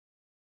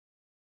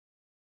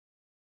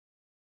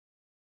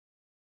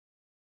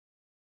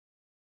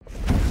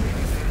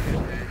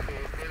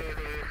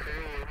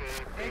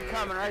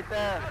coming right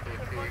there.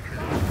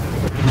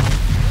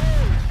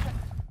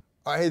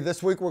 All right, hey,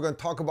 this week we're going to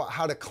talk about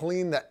how to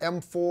clean the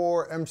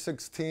M4,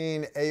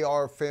 M16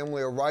 AR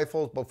family of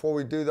rifles. Before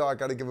we do that, I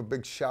got to give a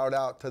big shout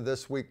out to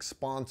this week's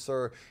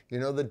sponsor.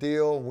 You know the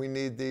deal. We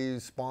need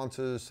these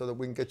sponsors so that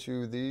we can get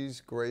you these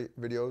great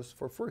videos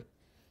for free.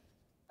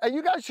 And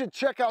you guys should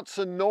check out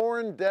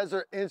Sonoran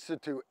Desert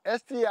Institute.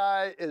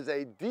 SDI is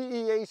a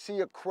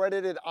DEAC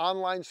accredited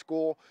online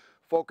school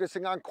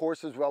focusing on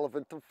courses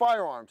relevant to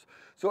firearms.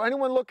 So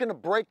anyone looking to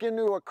break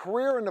into a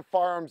career in the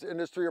firearms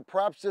industry or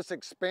perhaps just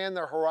expand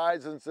their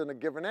horizons in a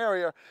given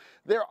area,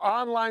 their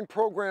online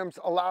programs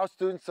allow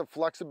students the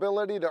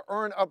flexibility to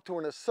earn up to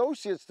an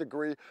associate's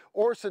degree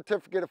or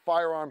certificate of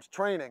firearms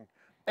training.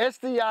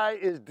 SDI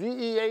is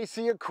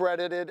DEAC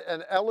accredited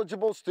and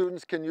eligible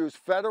students can use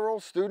federal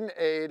student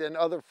aid and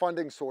other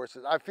funding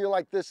sources. I feel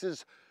like this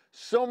is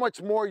so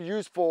much more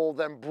useful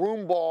than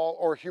broomball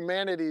or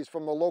humanities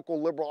from the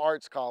local liberal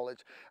arts college.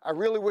 I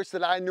really wish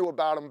that I knew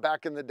about them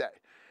back in the day.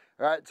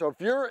 All right, so if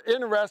you're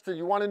interested,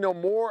 you want to know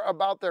more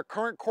about their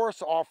current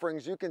course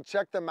offerings, you can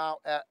check them out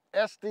at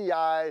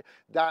sdi.edu.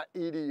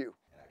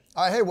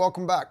 All right, hey,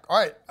 welcome back. All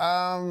right,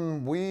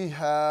 we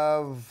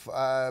have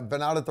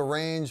been out at the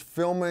range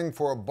filming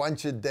for a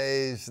bunch of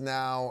days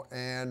now,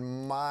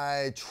 and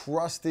my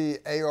trusty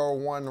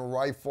AR-1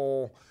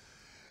 rifle,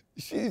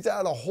 she's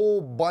had a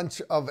whole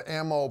bunch of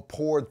ammo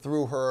poured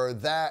through her.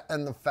 That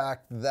and the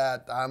fact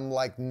that I'm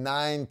like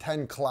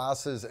 9-10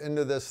 classes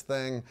into this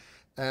thing,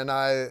 and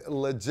I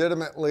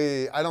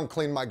don't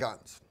clean my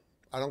guns.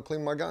 I don't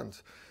clean my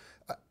guns.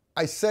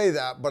 I say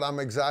that, but I'm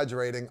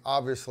exaggerating,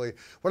 obviously.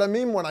 What I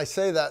mean when I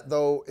say that,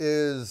 though,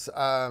 is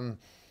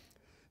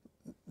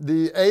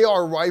the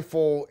AR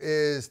rifle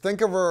is,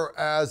 think of her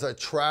as a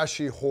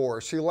trashy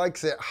whore. She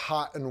likes it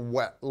hot and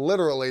wet.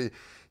 Literally,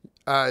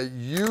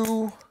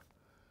 you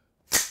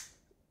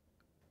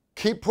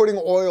keep putting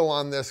oil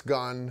on this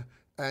gun,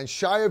 and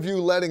shy of you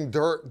letting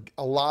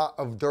a lot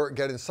of dirt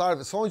get inside of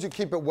it, as long as you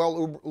keep it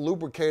well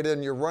lubricated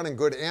and you're running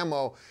good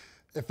ammo,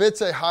 if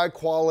it's a high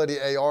quality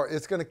AR,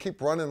 it's gonna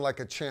keep running like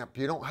a champ.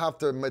 You don't have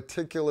to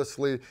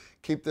meticulously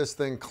keep this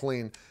thing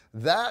clean.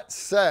 That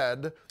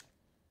said,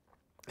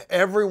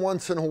 every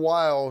once in a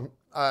while,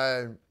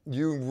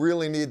 you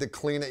really need to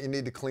clean it. You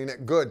need to clean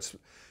it good.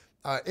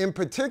 In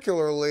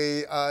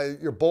particularly,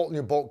 your bolt and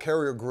your bolt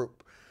carrier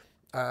group.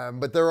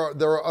 But there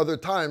are other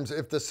times,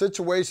 if the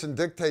situation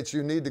dictates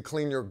you need to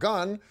clean your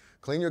gun,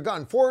 clean your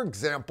gun. For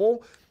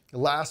example,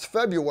 last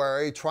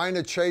February, trying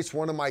to chase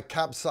one of my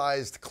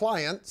capsized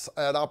clients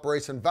at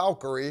Operation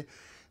Valkyrie,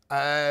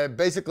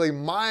 basically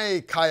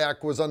my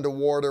kayak was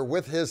underwater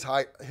with his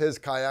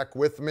kayak,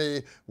 with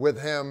me,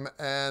 with him,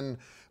 and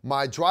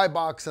my dry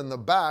box in the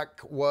back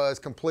was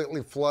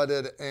completely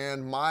flooded,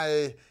 and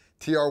my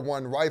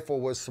TR-1 rifle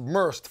was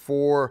submerged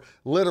for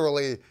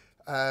literally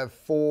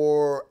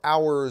for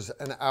hours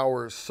and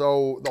hours.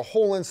 So the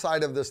whole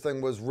inside of this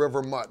thing was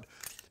river mud.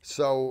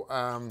 So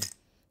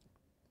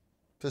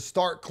to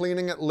start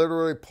cleaning it,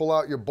 literally pull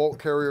out your bolt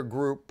carrier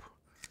group,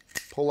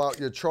 pull out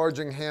your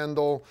charging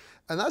handle,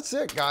 and that's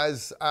it,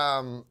 guys.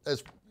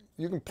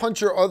 You can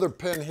punch your other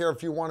pin here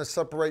if you want to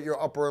separate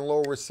your upper and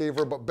lower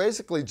receiver, but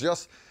basically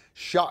just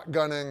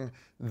shotgunning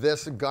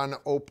this gun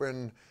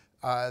open,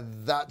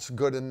 that's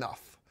good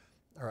enough.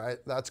 All right,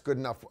 that's good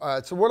enough.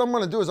 So what I'm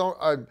going to do is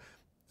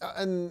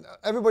and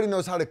everybody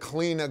knows how to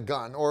clean a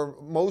gun, or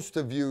most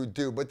of you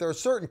do, but there are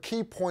certain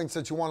key points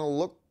that you want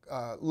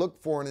to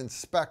look for and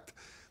inspect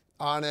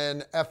on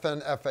an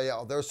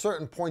FN/FAL. There are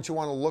certain points you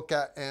want to look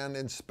at and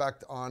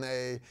inspect on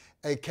a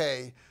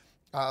AK.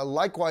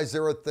 Likewise,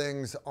 there are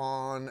things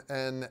on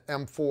an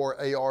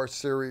M4 AR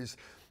series.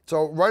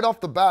 So right off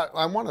the bat,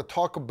 I want to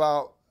talk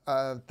about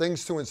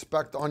things to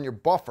inspect on your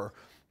buffer.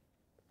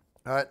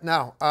 All right,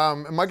 now,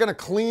 am I gonna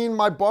clean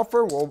my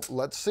buffer? Well,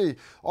 let's see.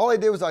 All I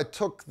did was I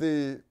took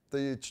the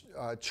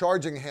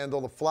charging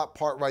handle, the flat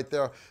part right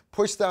there,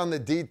 pushed down the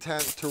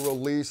detent to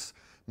release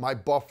my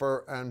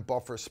buffer and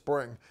buffer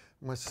spring.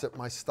 I'm gonna sit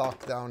my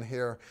stock down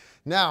here.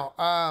 Now,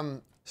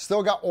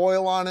 still got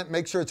oil on it.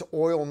 Make sure it's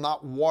oil,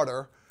 not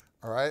water,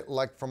 all right,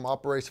 like from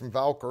Operation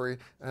Valkyrie.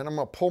 And I'm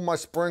gonna pull my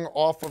spring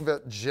off of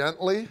it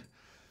gently.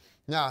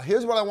 Now,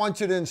 here's what I want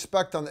you to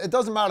inspect on. It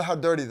doesn't matter how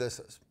dirty this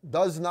is.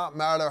 Does not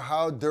matter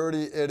how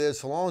dirty it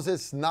is, so long as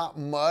it's not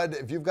mud.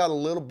 If you've got a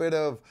little bit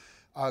of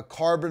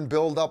carbon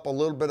buildup, a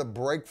little bit of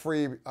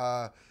break-free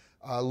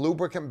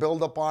lubricant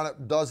buildup on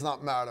it, does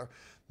not matter.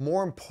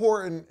 More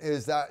important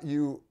is that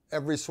you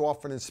every so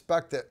often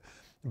inspect it.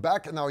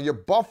 Now your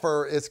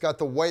buffer, it's got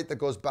the weight that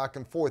goes back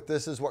and forth.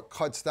 This is what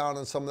cuts down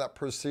on some of that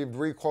perceived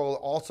recoil. It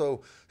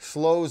also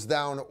slows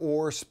down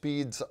or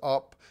speeds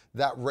up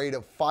that rate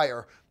of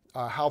fire,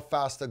 how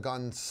fast the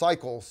gun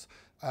cycles,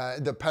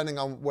 depending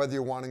on whether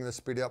you're wanting to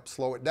speed it up,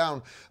 slow it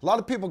down. A lot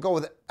of people go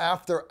with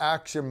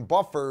after-action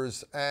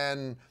buffers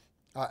and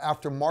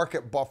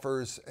aftermarket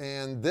buffers,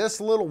 and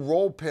this little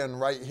roll pin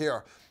right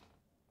here,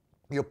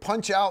 you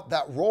punch out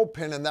that roll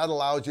pin and that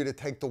allows you to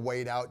take the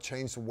weight out,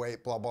 change the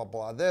weight, blah, blah,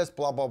 blah, this,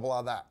 blah, blah,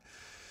 blah, that.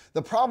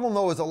 The problem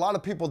though is a lot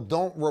of people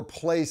don't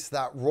replace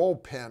that roll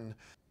pin.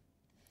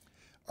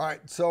 All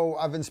right, so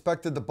I've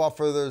inspected the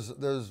buffer.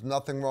 There's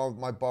nothing wrong with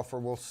my buffer.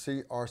 We'll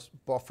see our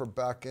buffer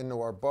back into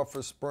our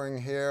buffer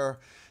spring here.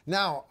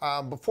 Now,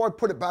 before I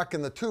put it back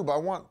in the tube, I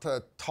want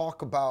to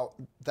talk about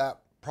that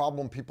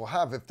problem people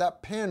have. If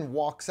that pin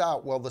walks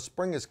out, well, the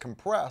spring is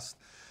compressed,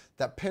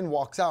 that pin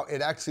walks out,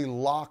 it actually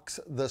locks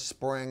the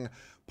spring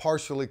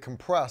partially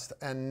compressed.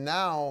 And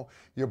now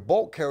your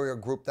bolt carrier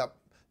group,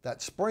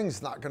 that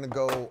spring's not gonna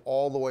go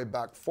all the way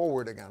back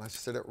forward again. I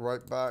sit it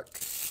right back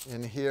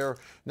in here.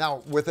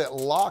 Now, with it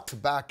locked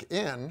back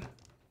in,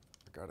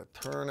 I gotta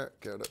turn it,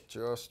 get it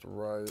just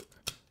right,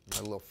 my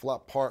little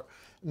flat part.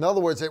 In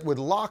other words, it would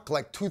lock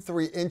like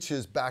 2-3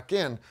 inches back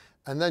in,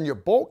 and then your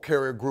bolt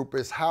carrier group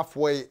is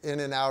halfway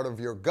in and out of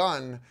your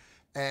gun,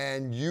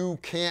 and you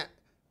can't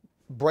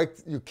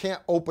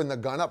open the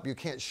gun up. You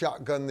can't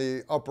shotgun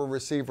the upper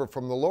receiver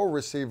from the lower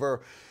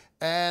receiver.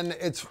 And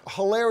it's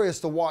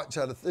hilarious to watch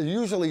at you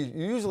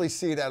usually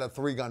see it at a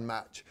 3-gun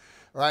match,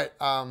 right?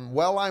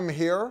 While I'm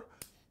here,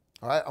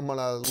 all right, I'm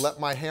gonna let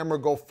my hammer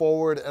go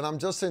forward and I'm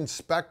just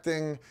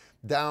inspecting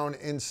down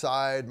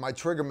inside my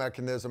trigger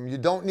mechanism. You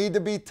don't need to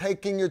be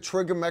taking your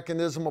trigger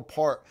mechanism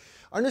apart.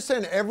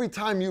 Understand, every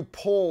time you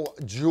pull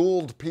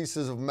jeweled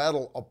pieces of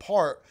metal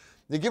apart,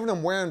 you're giving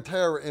them wear and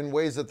tear in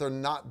ways that they're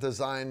not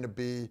designed to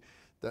be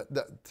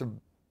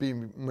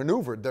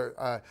maneuvered.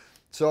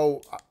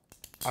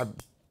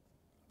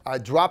 I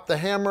drop the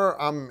hammer,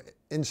 I'm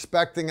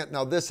inspecting it.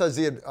 Now this has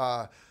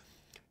the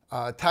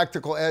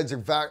Tactical Edge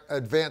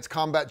Advanced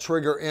Combat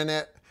Trigger in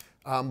it.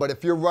 But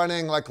if you're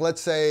running, like, let's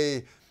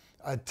say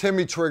a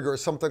Timmy trigger or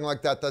something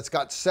like that, that's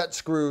got set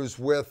screws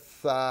with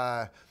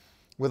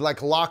like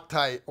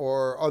Loctite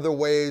or other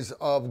ways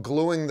of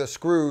gluing the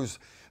screws,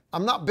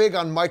 I'm not big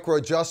on micro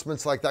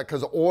adjustments like that,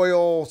 because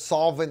oil,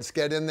 solvents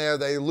get in there,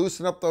 they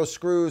loosen up those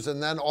screws,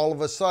 and then all of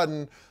a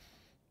sudden,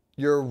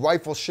 your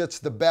rifle shits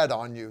the bed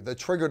on you. The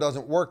trigger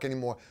doesn't work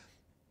anymore.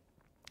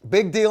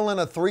 Big deal in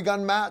a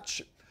 3-gun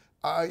match.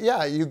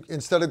 Yeah, you,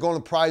 instead of going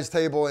to prize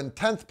table in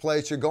 10th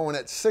place, you're going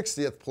at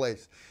 60th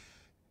place.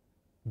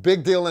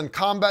 Big deal in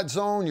combat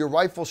zone, your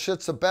rifle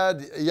shits the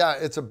bed. Yeah,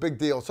 it's a big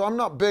deal. So I'm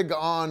not big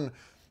on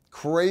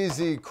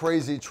crazy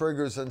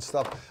triggers and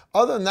stuff.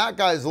 Other than that,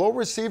 guys, low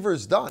receiver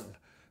is done,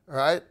 all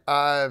right?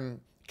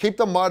 Keep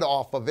the mud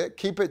off of it,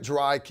 keep it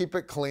dry, keep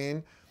it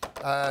clean.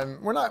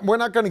 We're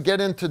not going to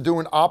get into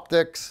doing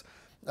optics.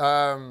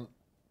 Now,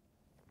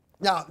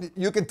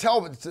 you can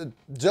tell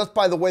just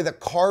by the way the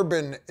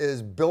carbon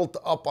is built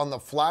up on the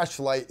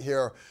flashlight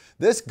here,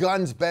 this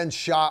gun's been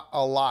shot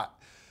a lot.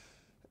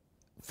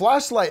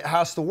 Flashlight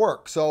has to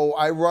work, so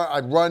I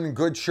run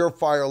good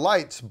Surefire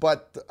lights,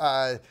 but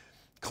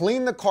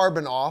clean the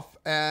carbon off,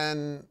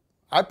 and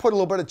I put a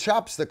little bit of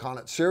chapstick on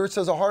it. Serious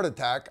as a heart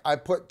attack, I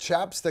put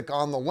chapstick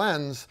on the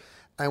lens,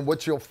 and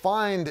what you'll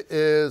find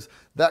is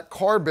that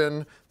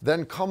carbon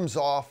then comes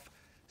off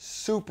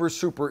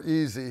super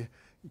easy.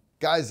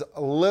 Guys,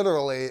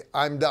 literally,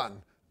 I'm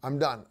done.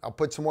 I'll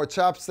put some more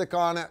chapstick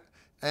on it,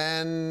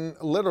 and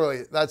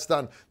literally, that's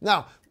done.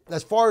 Now,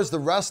 as far as the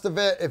rest of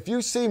it, if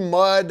you see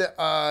mud,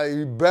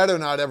 you better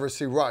not ever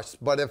see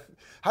rust. But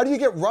how do you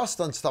get rust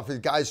on stuff? These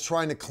guys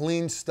trying to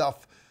clean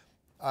stuff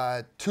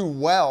too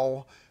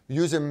well,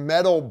 using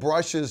metal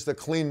brushes to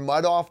clean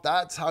mud off.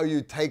 That's how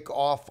you take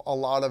off a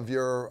lot of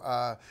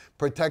your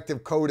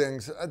protective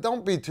coatings.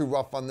 Don't be too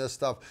rough on this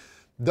stuff.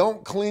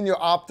 Don't clean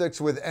your optics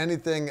with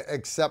anything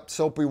except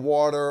soapy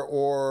water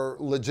or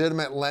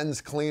legitimate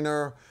lens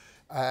cleaner.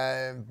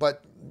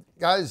 But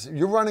guys,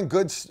 you're running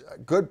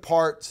good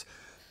parts.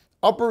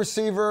 Upper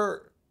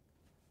receiver,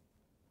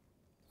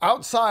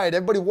 outside,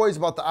 everybody worries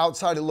about the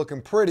outside of looking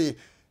pretty.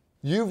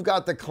 You've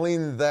got to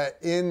clean the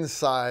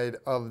inside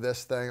of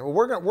this thing.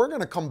 We're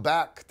gonna come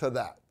back to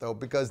that though,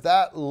 because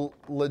that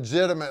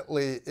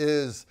legitimately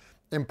is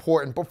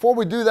important. Before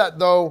we do that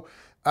though,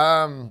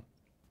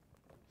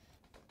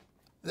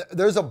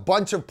 there's a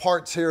bunch of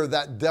parts here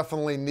that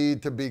definitely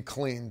need to be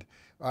cleaned.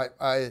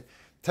 I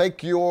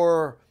take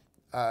your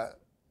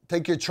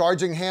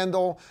charging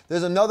handle.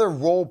 There's another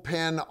roll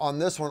pin on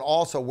this one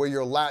also where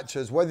your latch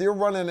is. Whether you're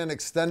running an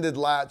extended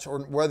latch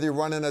or whether you're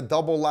running a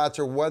double latch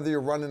or whether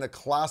you're running a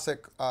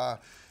classic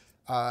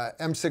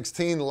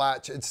M16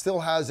 latch, it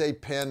still has a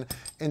pin.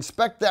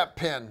 Inspect that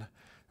pin,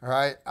 all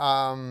right?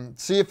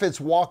 See if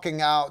it's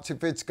walking out, see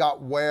if it's got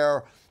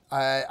wear.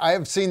 I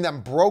have seen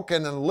them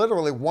broken and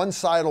literally one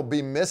side will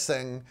be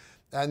missing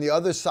and the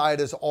other side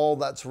is all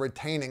that's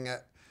retaining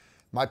it.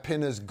 My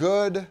pin is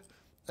good.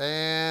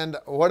 And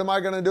what am I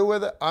going to do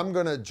with it? I'm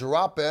going to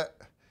drop it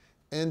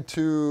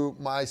into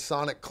my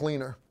sonic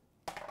cleaner.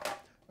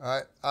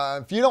 All right.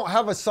 If you don't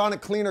have a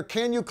sonic cleaner,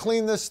 can you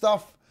clean this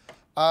stuff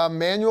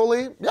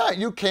manually? Yeah,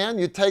 you can.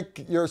 You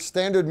take your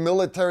standard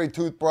military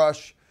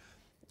toothbrush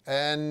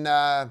and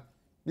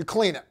you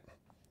clean it.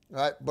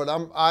 All right. But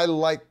I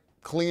like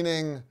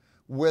cleaning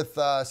with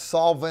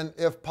solvent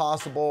if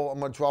possible. I'm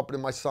going to drop it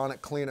in my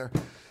sonic cleaner.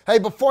 Hey,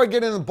 before I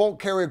get into the bolt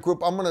carrier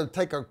group, I'm gonna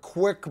take a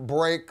quick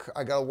break.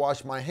 I gotta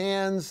wash my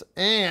hands,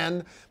 and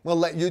I'm gonna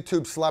let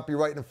YouTube slap you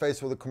right in the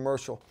face with a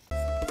commercial.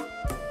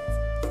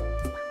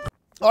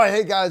 All right,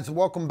 hey guys,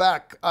 welcome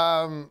back.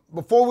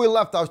 Before we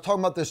left, I was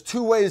talking about there's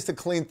two ways to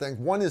clean things.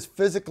 One is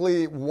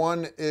physically,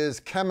 one is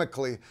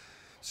chemically.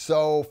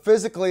 So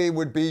physically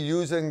would be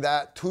using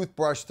that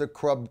toothbrush to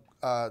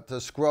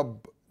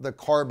scrub the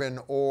carbon,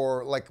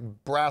 or like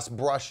brass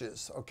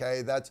brushes,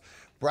 okay? That's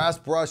brass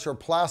brush or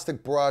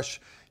plastic brush.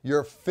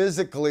 You're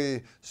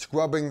physically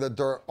scrubbing the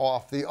dirt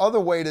off. The other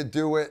way to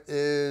do it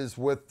is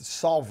with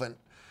solvent.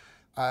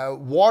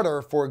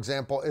 Water, for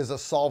example, is a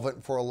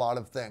solvent for a lot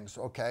of things,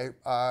 okay?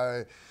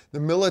 The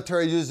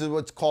military uses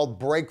what's called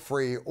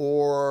break-free,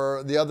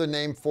 or the other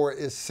name for it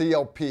is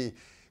CLP.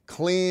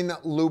 Clean,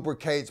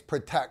 lubricates,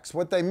 protects.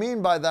 What they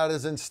mean by that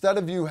is, instead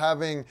of you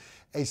having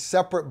a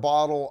separate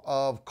bottle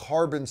of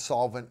carbon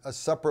solvent, a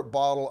separate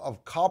bottle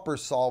of copper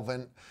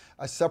solvent,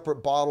 a separate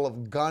bottle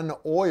of gun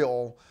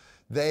oil,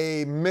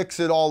 they mix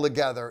it all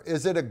together.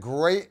 Is it a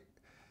great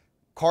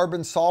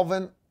carbon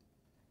solvent?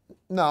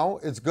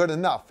 No, it's good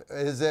enough.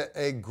 Is it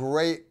a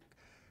great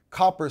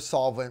copper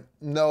solvent?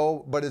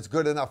 No, but it's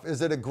good enough.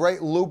 Is it a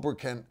great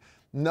lubricant?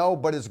 No,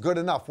 but it's good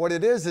enough. What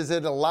it is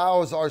it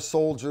allows our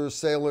soldiers,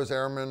 sailors,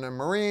 airmen, and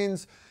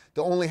Marines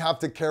to only have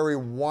to carry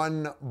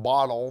one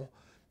bottle,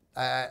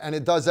 and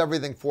it does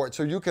everything for it.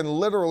 So you can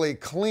literally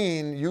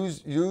clean,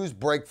 use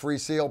break-free,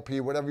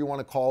 CLP, whatever you want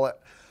to call it,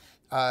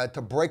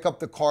 to break up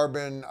the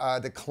carbon,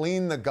 to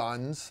clean the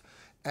guns,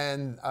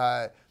 and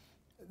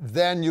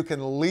then you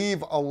can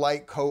leave a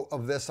light coat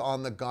of this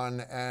on the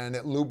gun, and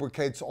it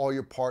lubricates all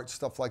your parts,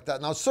 stuff like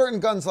that. Now, certain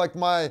guns like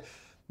my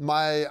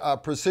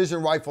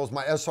precision rifles,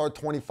 my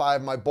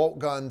SR-25, my bolt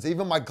guns,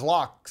 even my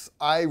Glocks,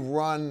 I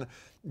run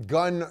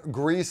gun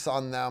grease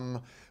on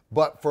them.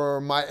 But for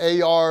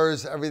my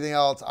ARs, everything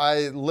else,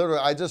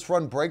 I just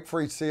run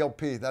break-free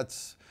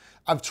CLP.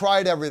 I've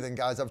tried everything,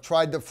 guys. I've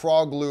tried the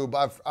frog lube.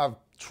 I've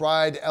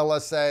tried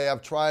LSA.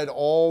 I've tried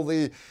all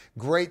the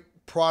great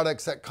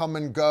products that come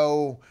and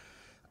go.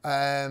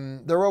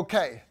 And they're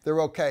okay. They're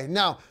okay.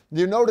 Now,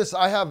 you notice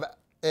I have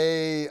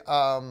a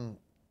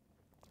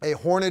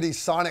Hornady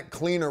Sonic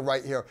cleaner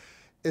right here.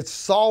 It's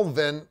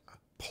solvent,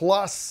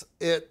 plus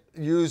it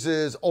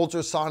uses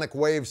ultrasonic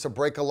waves to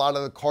break a lot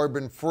of the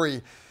carbon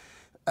free.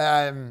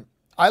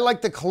 I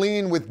like to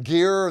clean with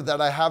gear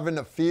that I have in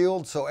the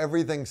field, so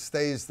everything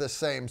stays the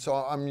same. So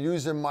I'm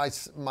using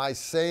my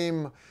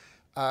same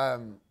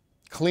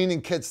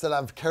cleaning kits that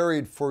I've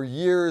carried for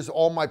years.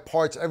 All my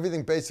parts,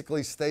 everything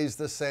basically stays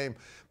the same.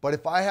 But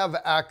if I have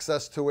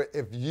access to it,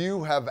 if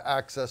you have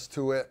access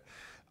to it,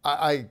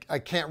 I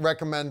can't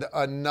recommend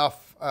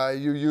enough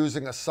you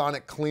using a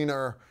Sonic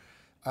cleaner,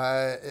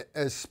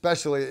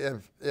 especially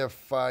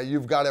if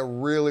you've got a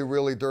really,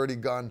 really dirty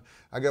gun.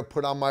 I got to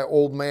put on my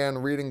old man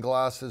reading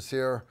glasses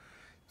here.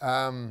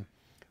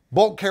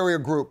 Bolt carrier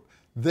group.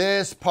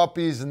 This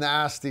puppy's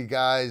nasty,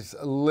 guys.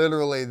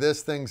 Literally,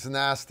 this thing's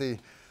nasty.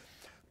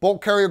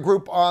 Bolt carrier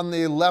group on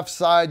the left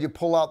side, you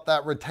pull out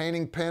that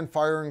retaining pin,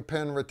 firing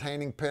pin,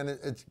 retaining pin.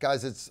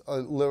 Guys, it's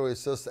literally,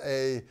 it's just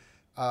a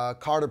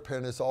cotter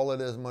pin is all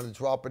it is. I'm going to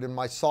drop it in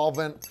my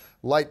solvent,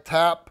 light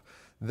tap.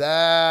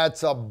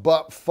 That's a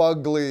butt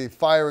fugly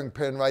firing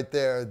pin right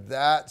there.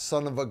 That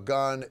son of a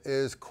gun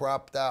is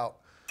crapped out.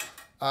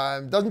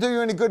 Doesn't do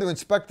you any good to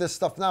inspect this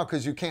stuff now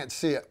because you can't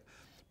see it.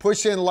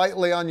 Push in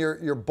lightly on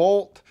your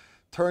bolt.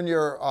 Turn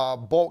your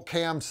bolt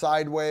cam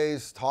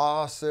sideways,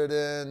 toss it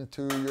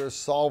into your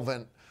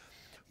solvent.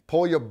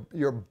 Pull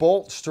your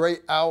bolt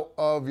straight out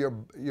of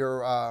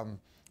your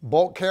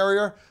bolt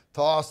carrier,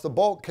 toss the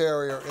bolt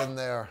carrier in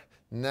there.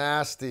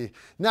 Nasty.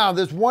 Now,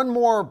 there's one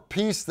more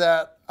piece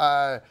that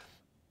a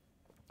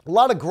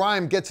lot of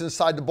grime gets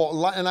inside the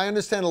bolt, and I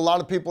understand a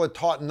lot of people are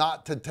taught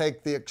not to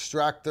take the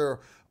extractor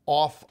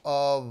off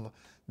of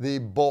the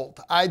bolt.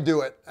 I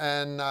do it,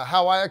 and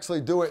how I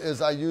actually do it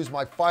is I use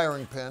my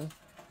firing pin.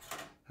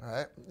 All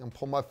right, and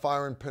pull my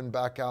firing pin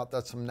back out.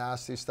 That's some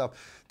nasty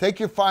stuff. Take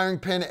your firing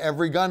pin,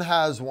 every gun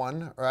has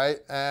one, right?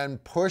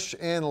 And push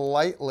in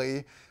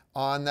lightly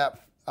on that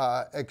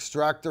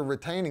extractor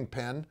retaining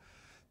pin.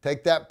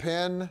 Take that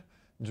pin,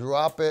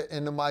 drop it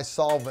into my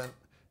solvent,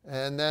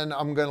 and then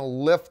I'm gonna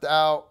lift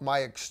out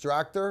my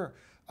extractor.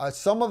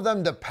 Some of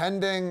them,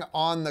 depending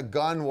on the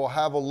gun, will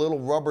have a little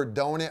rubber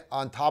donut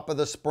on top of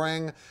the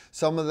spring.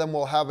 Some of them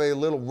will have a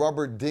little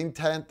rubber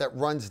detent that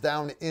runs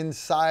down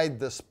inside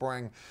the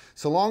spring.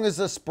 So long as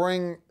the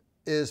spring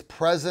is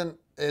present,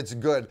 it's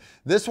good.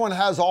 This one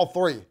has all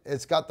three.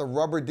 It's got the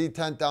rubber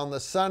detent down the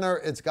center,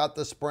 it's got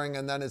the spring,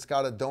 and then it's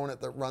got a donut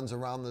that runs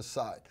around the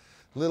side.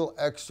 Little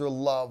extra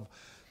love.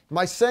 Am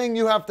I saying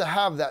you have to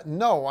have that?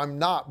 No, I'm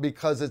not,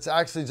 because it's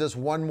actually just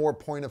one more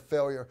point of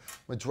failure.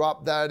 I'm gonna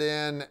drop that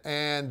in,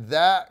 and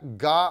that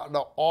got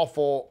the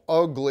awful,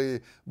 ugly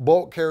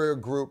bolt carrier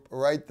group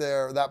right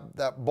there,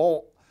 that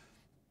bolt.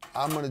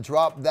 I'm gonna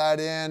drop that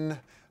in.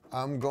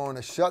 I'm going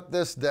to shut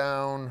this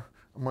down.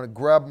 I'm gonna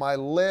grab my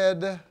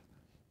lid.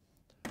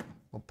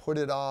 I'll put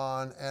it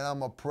on, and I'm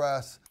gonna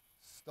press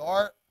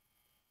start.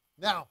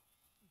 Now,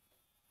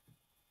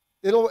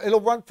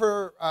 It'll run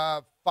for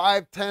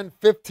 5, 10,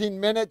 15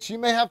 minutes. You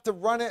may have to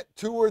run it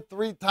 2 or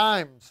 3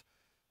 times.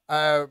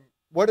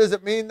 What does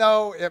it mean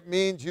though? It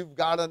means you've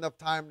got enough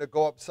time to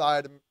go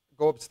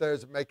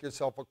upstairs and make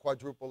yourself a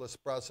quadruple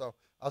espresso.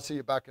 I'll see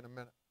you back in a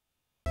minute.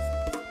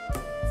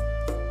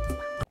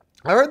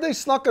 I heard they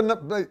snuck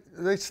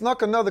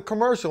another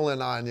commercial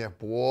in on you.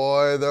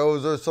 Boy,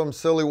 those are some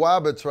silly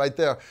wabbits right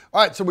there.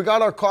 All right, so we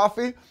got our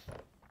coffee.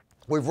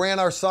 We've ran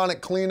our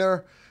sonic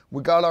cleaner.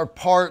 We got our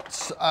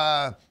parts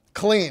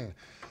clean.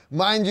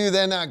 Mind you,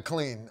 they're not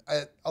clean.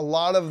 A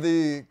lot of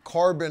the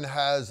carbon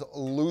has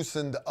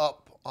loosened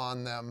up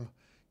on them.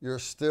 You're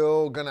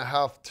still gonna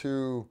have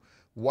to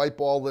wipe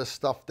all this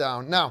stuff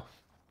down. Now,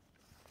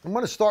 I'm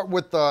gonna start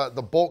with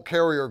the bolt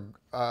carrier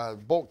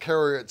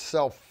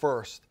itself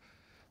first.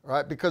 All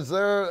right, because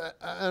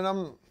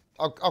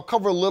I'll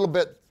cover a little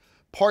bit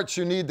parts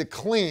you need to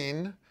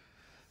clean,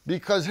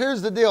 because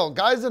here's the deal.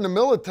 Guys in the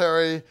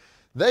military,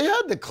 they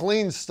had to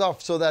clean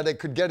stuff so that it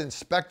could get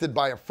inspected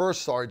by a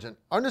first sergeant.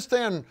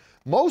 Understand,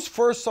 most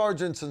first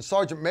sergeants and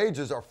sergeant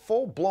majors are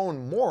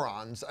full-blown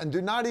morons and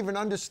do not even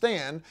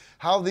understand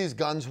how these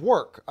guns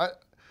work.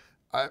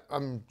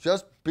 I'm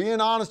just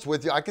being honest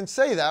with you. I can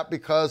say that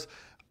because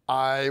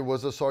I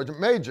was a sergeant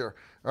major.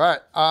 All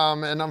right,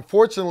 and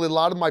unfortunately, a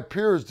lot of my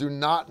peers do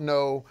not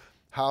know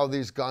how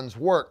these guns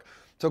work.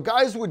 So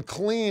guys would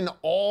clean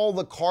all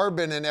the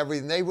carbon and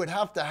everything. They would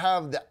have to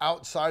have the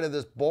outside of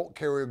this bolt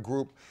carrier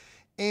group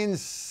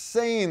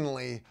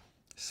insanely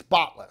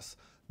spotless.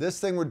 This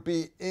thing would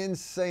be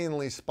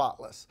insanely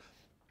spotless.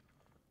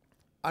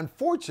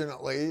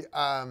 Unfortunately,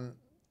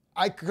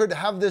 I could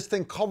have this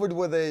thing covered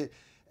with a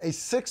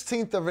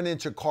 1/16 of an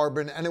inch of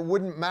carbon and it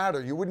wouldn't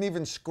matter. You wouldn't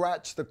even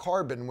scratch the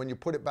carbon when you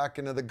put it back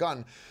into the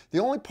gun. The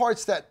only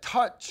parts that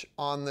touch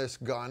on this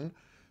gun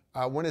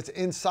when it's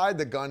inside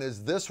the gun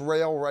is this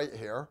rail right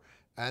here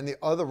and the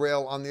other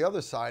rail on the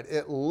other side.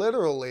 It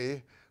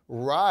literally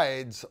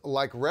rides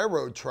like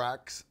railroad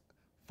tracks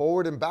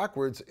forward and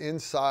backwards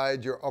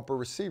inside your upper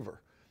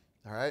receiver.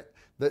 All right,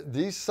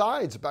 these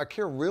sides back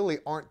here really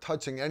aren't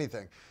touching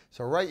anything.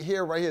 So right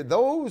here,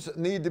 those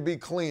need to be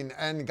cleaned.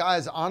 And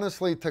guys,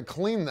 honestly, to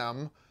clean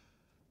them,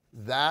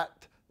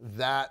 that,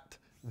 and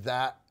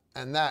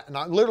that. And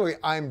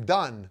I'm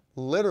done.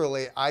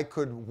 Literally, I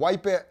could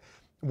wipe it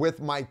with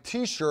my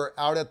t-shirt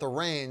out at the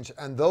range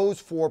and those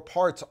 4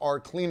 parts are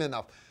clean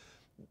enough.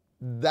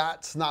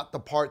 That's not the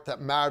part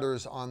that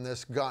matters on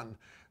this gun,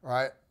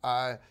 right?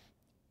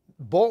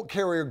 Bolt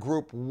carrier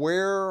group,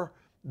 where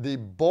the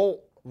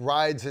bolt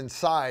rides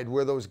inside,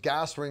 where those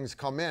gas rings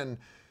come in,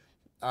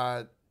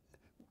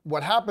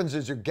 what happens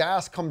is your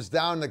gas comes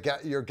down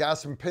your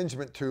gas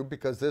impingement tube,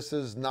 because this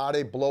is not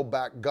a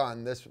blowback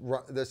gun.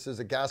 This is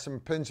a gas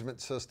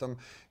impingement system.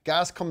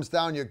 Gas comes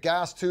down your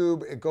gas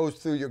tube, it goes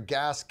through your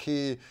gas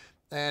key,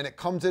 and it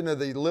comes into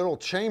the little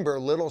chamber,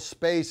 little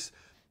space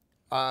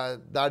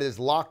that is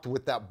locked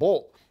with that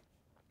bolt.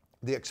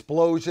 The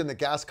explosion, the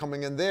gas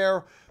coming in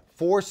there,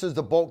 forces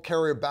the bolt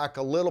carrier back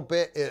a little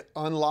bit. It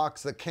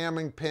unlocks the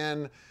camming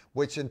pin,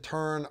 which in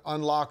turn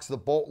unlocks the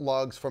bolt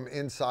lugs from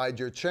inside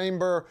your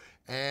chamber,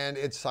 and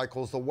it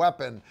cycles the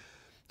weapon.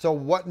 So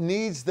what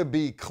needs to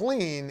be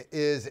clean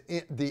is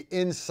the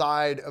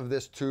inside of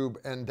this tube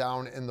and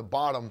down in the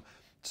bottom.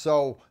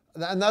 So,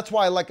 and that's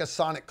why I like a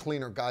sonic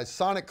cleaner, guys.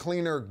 Sonic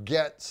cleaner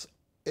gets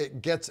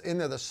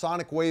into the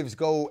sonic waves,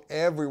 go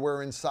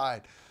everywhere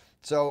inside.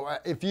 So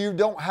if you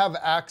don't have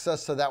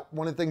access to that,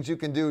 one of the things you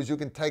can do is you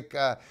can take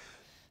a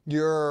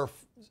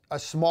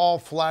small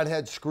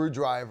flathead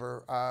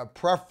screwdriver,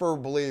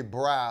 preferably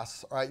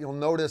brass. All right, you'll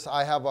notice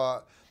I have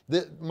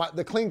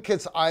the clean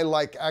kits I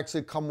like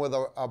actually come with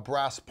a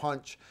brass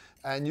punch,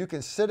 and you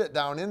can sit it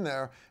down in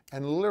there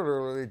and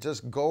literally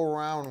just go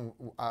around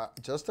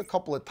just a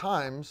couple of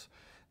times,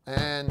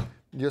 and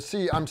you'll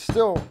see I'm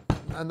still,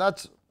 and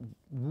that's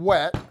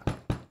wet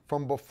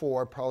from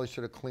before. I probably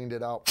should have cleaned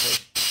it out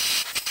first.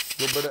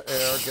 A little bit of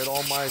air, get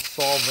all my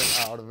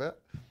solvent out of it.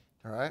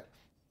 All right.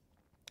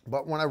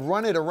 But when I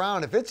run it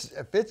around, if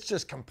it's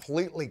just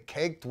completely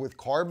caked with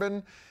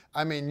carbon,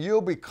 I mean,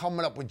 you'll be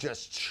coming up with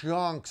just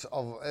chunks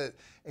of it.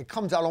 It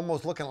comes out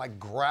almost looking like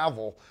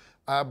gravel.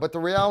 But the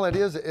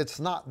reality is it's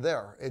not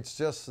there. It's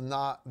just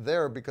not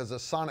there because the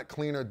sonic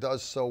cleaner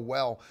does so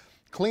well.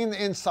 Clean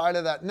the inside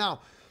of that.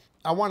 Now,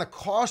 I want to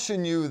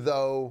caution you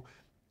though,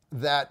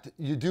 that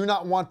you do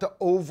not want to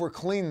over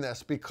clean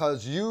this,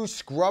 because you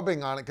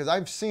scrubbing on it, because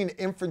I've seen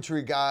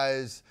infantry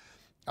guys,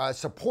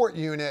 support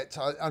units,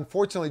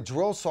 unfortunately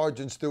drill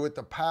sergeants do it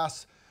to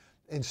pass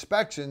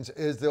inspections,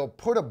 is they'll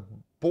put a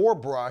bore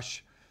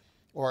brush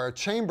or a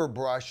chamber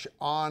brush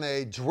on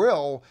a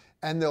drill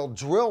and they'll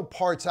drill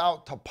parts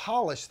out to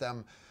polish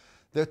them.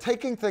 They're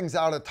taking things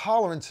out of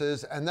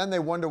tolerances, and then they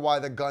wonder why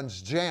the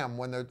guns jam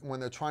when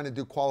they're trying to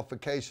do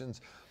qualifications.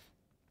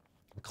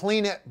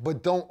 Clean it,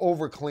 but don't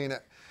over clean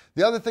it.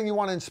 The other thing you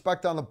want to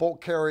inspect on the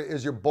bolt carrier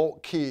is your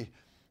bolt key.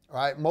 All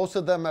right, most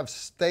of them have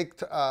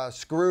staked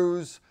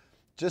screws.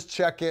 Just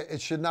check it.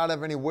 It should not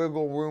have any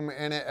wiggle room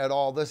in it at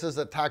all. This is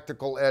a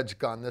tactical edge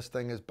gun. This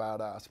thing is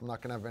badass. I'm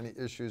not going to have any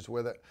issues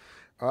with it.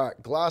 All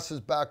right, glasses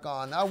back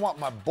on. Now I want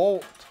my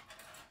bolt.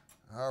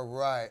 All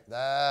right,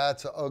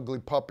 that's an ugly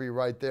puppy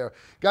right there.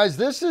 Guys,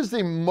 this is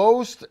the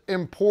most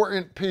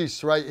important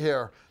piece right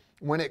here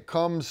when it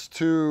comes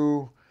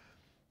to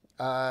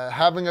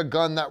having a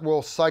gun that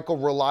will cycle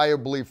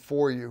reliably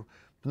for you.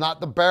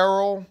 Not the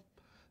barrel.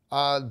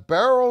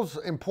 Barrel's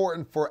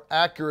important for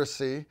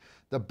accuracy.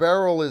 The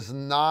barrel is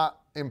not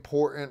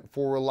important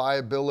for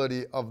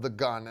reliability of the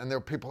gun. And there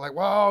are people like,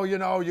 well, you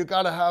know, you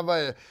got to have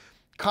a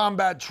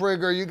combat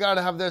trigger, you got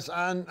to have this.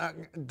 And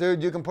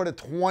dude, you can put a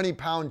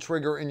 20-pound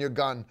trigger in your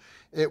gun.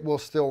 It will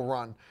still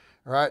run.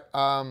 All right.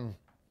 I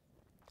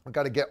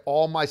got to get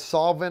all my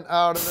solvent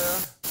out of there.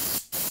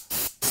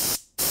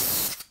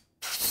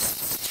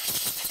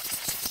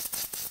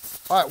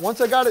 All right,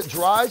 once I got it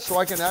dry so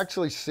I can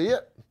actually see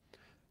it,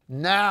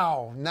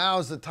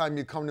 now's the time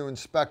you come to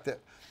inspect it.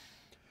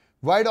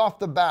 Right off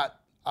the bat,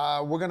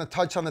 we're gonna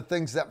touch on the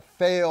things that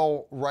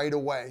fail right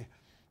away,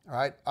 all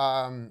right?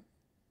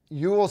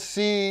 You will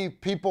see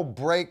people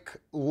break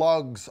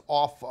lugs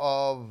off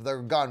of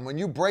their gun. When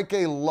you break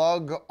a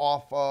lug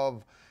off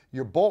of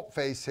your bolt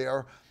face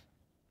here,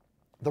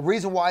 the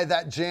reason why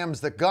that jams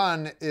the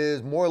gun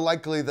is more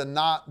likely than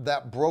not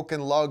that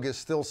broken lug is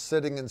still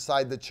sitting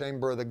inside the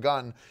chamber of the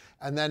gun,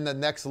 and then the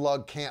next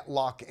lug can't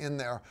lock in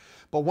there.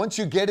 But once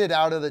you get it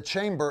out of the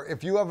chamber,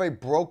 if you have a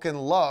broken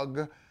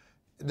lug,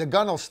 the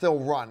gun will still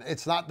run.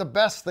 It's not the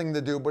best thing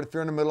to do, but if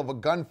you're in the middle of a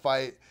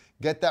gunfight,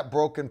 get that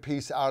broken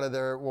piece out of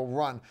there, it will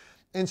run.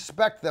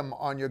 Inspect them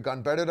on your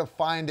gun. Better to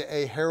find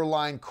a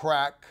hairline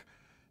crack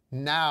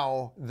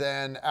now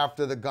than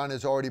after the gun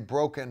is already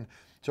broken.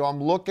 So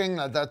I'm looking,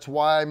 that's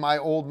why my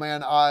old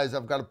man eyes,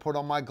 I've got to put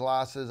on my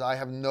glasses. I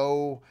have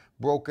no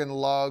broken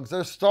lugs.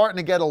 They're starting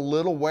to get a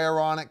little wear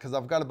on it because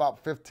I've got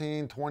about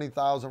 15,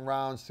 20,000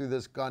 rounds through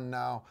this gun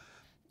now.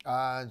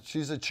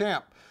 She's a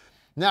champ.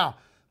 Now,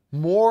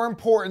 more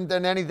important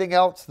than anything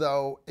else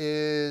though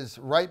is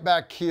right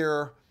back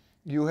here,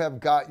 you have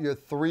got your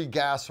 3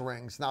 gas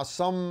rings. Now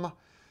some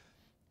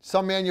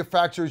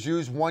manufacturers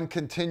use one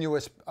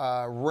continuous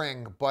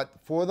ring, but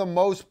for the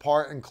most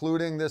part,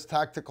 including this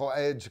Tactical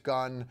Edge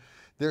gun,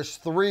 there's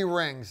 3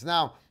 rings.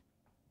 Now,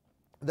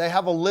 they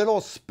have a little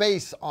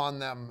space on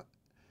them.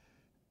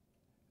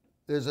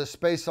 There's a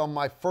space on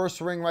my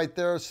first ring right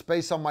there.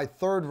 Space on my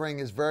third ring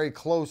is very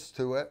close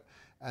to it.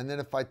 And then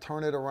if I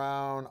turn it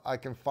around, I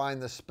can find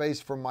the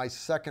space for my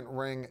second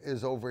ring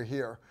is over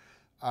here.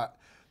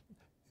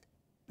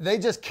 They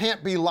just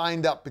can't be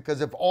lined up because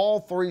if all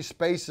 3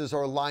 spaces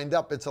are lined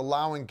up, it's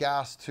allowing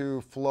gas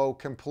to flow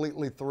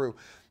completely through.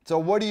 So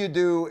what do you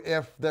do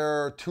if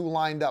they're 2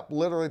 lined up?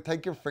 Literally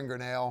take your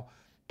fingernail,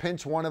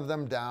 pinch one of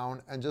them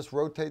down, and just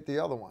rotate the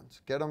other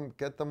ones.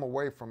 Get them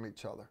away from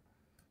each other.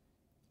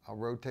 I'll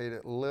rotate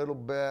it a little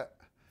bit,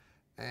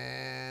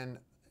 and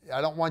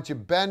I don't want you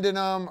bending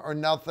them or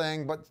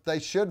nothing, but they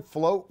should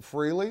float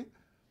freely.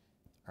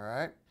 All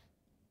right.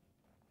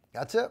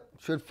 That's it.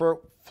 Should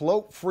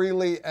float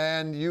freely,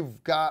 and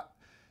you've got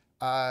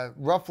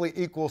roughly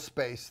equal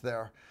space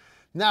there.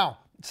 Now,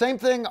 same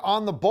thing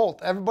on the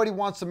bolt. Everybody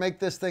wants to make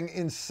this thing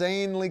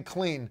insanely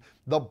clean.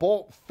 The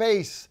bolt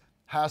face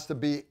has to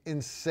be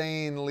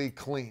insanely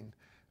clean.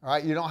 All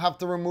right, you don't have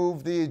to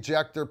remove the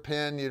ejector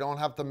pin. You don't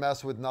have to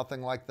mess with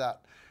nothing like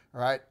that.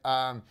 All right,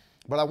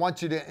 but I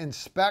want you to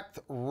inspect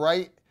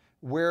right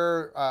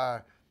where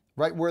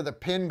the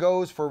pin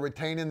goes for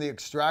retaining the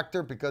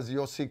extractor because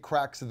you'll see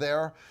cracks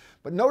there.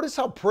 But notice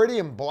how pretty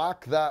and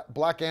black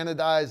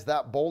anodized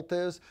that bolt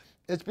is.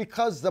 It's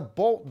because the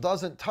bolt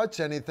doesn't touch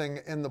anything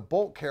in the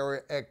bolt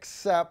carrier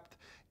except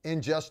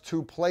in just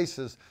 2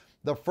 places.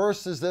 The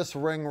first is this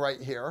ring right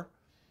here.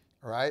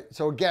 All right,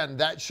 so again,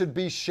 that should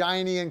be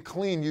shiny and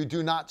clean. You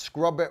do not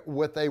scrub it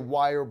with a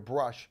wire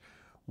brush.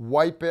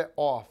 Wipe it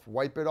off,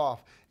 wipe it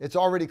off. It's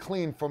already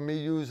clean from me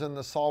using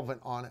the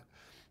solvent on it.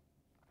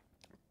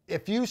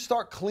 If you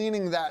start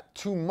cleaning that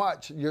too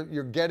much,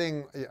 you're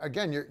getting,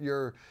 again,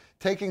 you're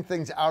taking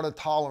things out of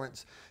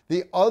tolerance.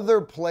 The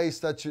other place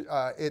that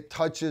it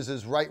touches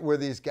is right where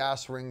these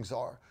gas rings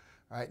are.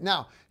 All right,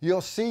 now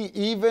you'll see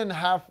even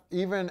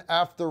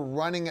after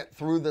running it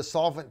through the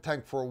solvent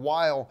tank for a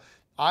while,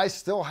 I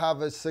still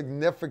have a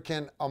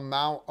significant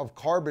amount of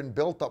carbon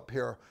built up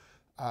here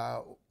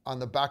on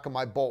the back of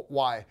my bolt.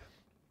 Why?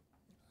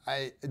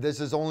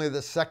 This is only the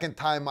 2nd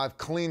time I've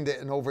cleaned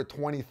it in over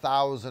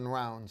 20,000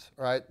 rounds,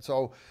 right?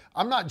 So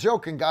I'm not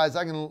joking, guys.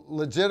 I can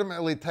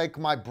legitimately take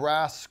my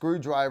brass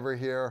screwdriver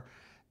here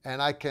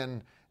and I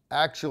can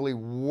actually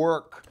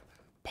work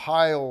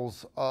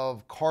piles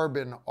of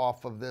carbon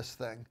off of this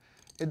thing.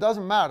 It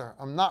doesn't matter.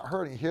 I'm not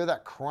hurting. Hear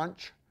that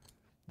crunch?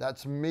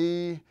 That's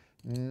me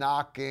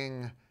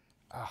knocking.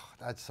 Oh,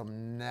 that's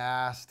some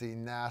nasty,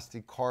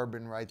 nasty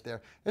carbon right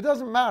there. It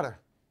doesn't matter.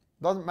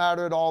 Doesn't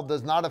matter at all.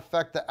 Does not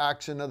affect the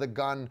action of the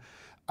gun.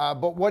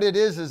 But what it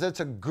is it's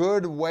a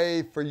good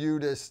way for you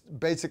to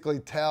basically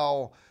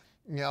tell,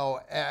 you know,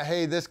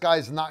 hey, this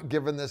guy's not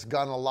giving this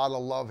gun a lot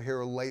of love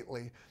here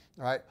lately,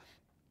 right?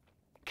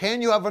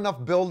 Can you have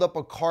enough buildup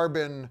of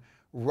carbon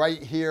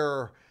right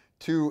here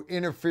to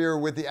interfere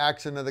with the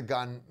action of the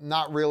gun.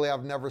 Not really,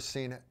 I've never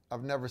seen it.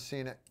 I've never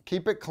seen it.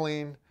 Keep it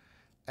clean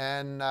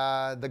and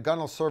the gun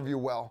will serve you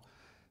well.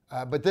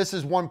 But this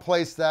is one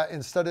place that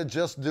instead of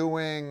just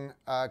doing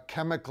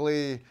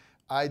chemically,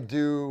 I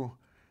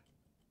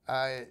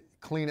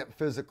clean it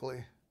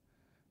physically.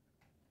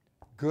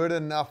 Good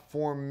enough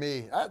for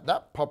me.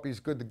 That puppy's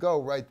good to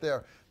go right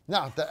there.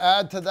 Now, to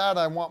add to that,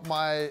 I want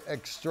my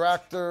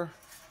extractor.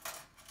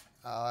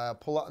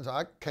 Pull out.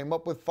 I came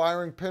up with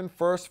firing pin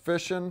first,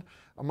 fishing.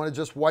 I'm going to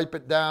just wipe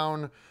it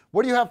down.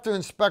 What do you have to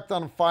inspect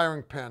on a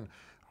firing pin?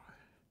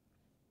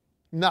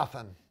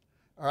 Nothing.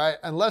 All right,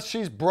 unless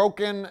she's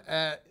broken.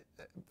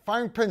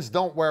 Firing pins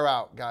don't wear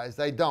out, guys.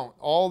 They don't.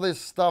 All this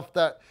stuff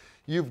that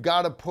you've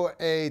got to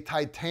put a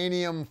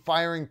titanium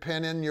firing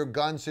pin in your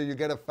gun so you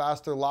get a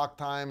faster lock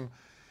time.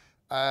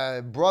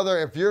 Brother,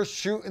 if you're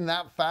shooting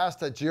that fast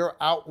that you're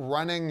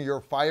outrunning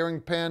your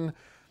firing pin,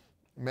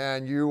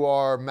 man, you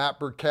are Matt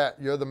Burkett.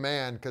 You're the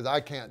man, because I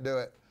can't do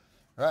it.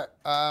 All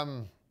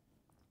right.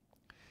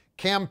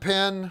 Cam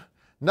pin.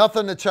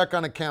 Nothing to check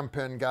on a cam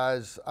pin,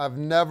 guys. I've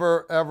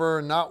never,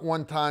 ever, not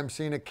one time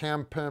seen a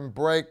cam pin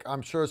break.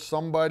 I'm sure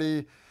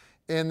somebody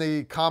in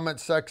the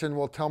comment section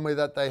will tell me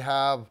that they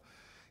have.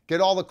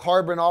 Get all the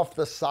carbon off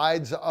the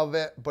sides of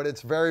it, but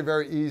it's very,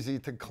 very easy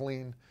to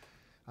clean.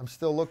 I'm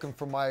still looking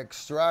for my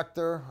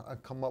extractor. I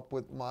come up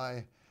with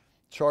my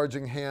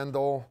charging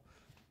handle.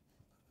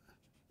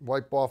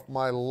 Wipe off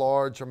my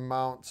large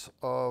amounts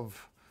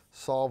of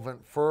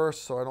solvent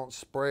first so I don't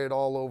spray it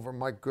all over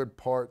my good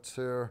parts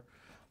here.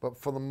 But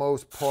for the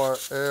most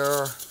part,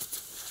 air,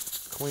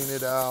 clean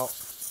it out.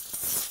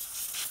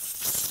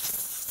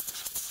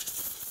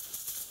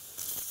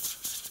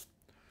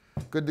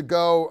 Good to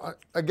go.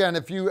 Again,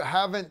 if you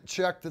haven't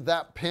checked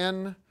that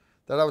pin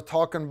that I was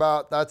talking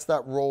about, that's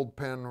that rolled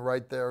pin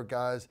right there,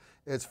 guys.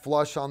 It's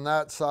flush on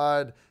that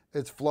side.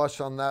 It's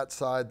flush on that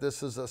side.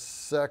 This is a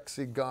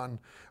sexy gun.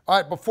 All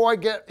right, before I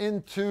get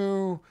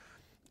into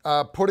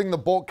putting the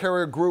bolt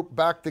carrier group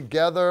back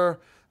together,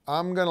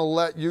 I'm gonna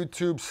let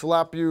YouTube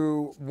slap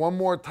you one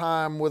more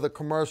time with a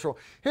commercial.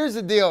 Here's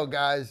the deal,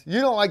 guys. You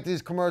don't like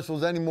these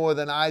commercials any more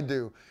than I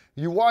do.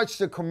 You watch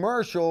the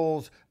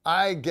commercials,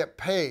 I get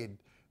paid,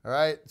 all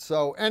right?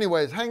 So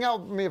anyways, hang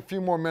out with me a few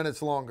more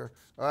minutes longer,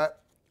 all right?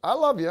 I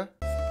love you.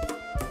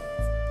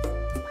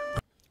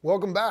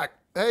 Welcome back.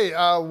 Hey,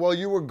 while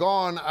you were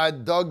gone, I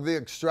dug the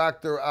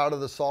extractor out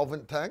of the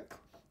solvent tank,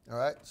 all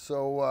right?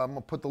 So I'm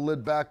gonna put the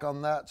lid back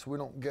on that so we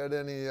don't get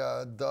any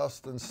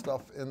dust and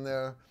stuff in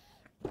there.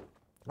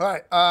 All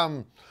right,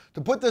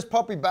 to put this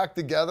puppy back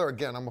together,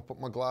 again, I'm gonna put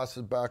my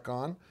glasses back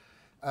on.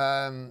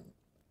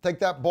 Take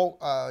that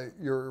bolt,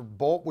 your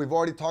bolt. We've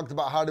already talked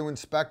about how to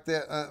inspect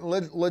it.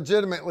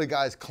 Legitimately,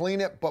 guys,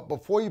 clean it. But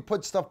before you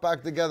put stuff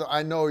back together,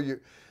 I know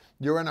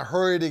you're in a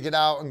hurry to get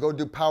out and go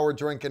do power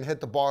drink and hit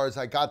the bars.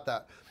 I got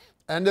that.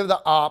 End of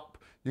the op,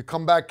 you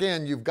come back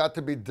in, you've got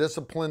to be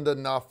disciplined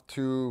enough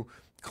to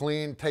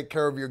clean, take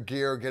care of your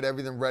gear, get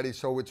everything ready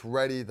so it's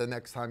ready the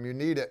next time you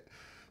need it.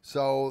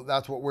 So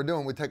that's what we're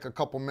doing. We take a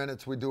couple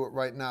minutes, we do it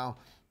right now.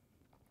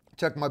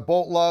 Check my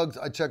bolt lugs,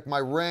 I check my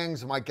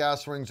rings, my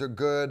gas rings are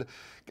good.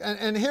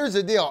 And here's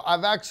the deal,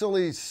 I've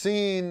actually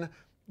seen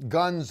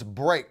guns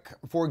break.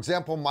 For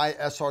example, my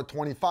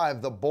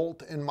SR25, the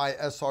bolt in my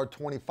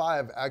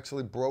SR25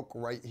 actually broke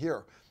right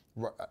here,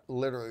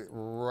 literally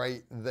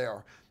right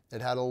there.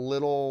 It had a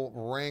little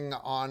ring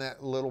on it,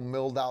 a little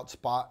milled out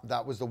spot.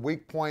 That was the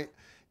weak point.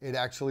 It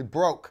actually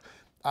broke.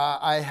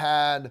 I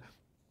had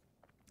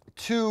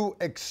 2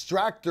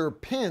 extractor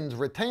pins,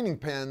 retaining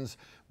pins,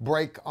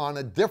 break on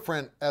a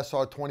different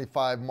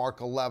SR25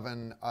 Mark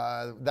 11.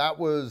 That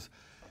was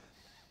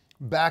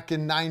back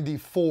in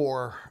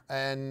 '94,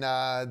 and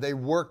they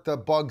worked the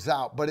bugs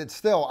out. But it's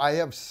still, I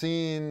have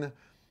seen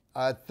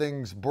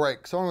things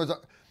break. So anyways,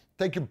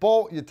 take your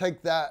bolt, you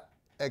take that,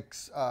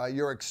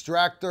 your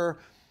extractor.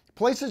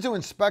 Places to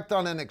inspect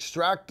on an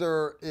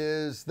extractor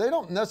is, they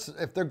don't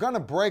necessarily, if they're gonna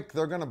break,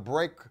 they're gonna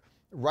break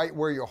right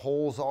where your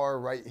holes are,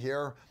 right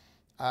here.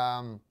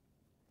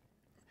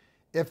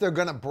 If they're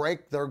gonna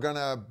break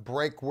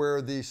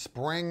where the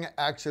spring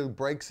actually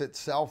breaks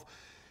itself.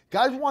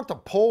 Guys want to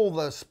pull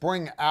the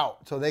spring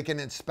out so they can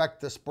inspect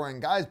the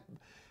spring. Guys,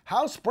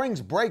 how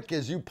springs break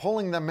is you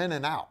pulling them in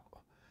and out.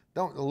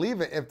 Don't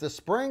leave it. If the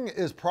spring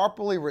is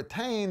properly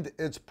retained,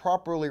 it's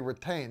properly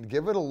retained.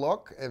 Give it a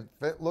look. If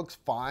it looks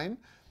fine,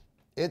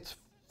 it's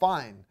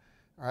fine,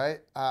 all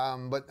right?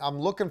 But I'm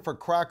looking for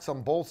cracks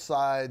on both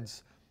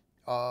sides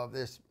of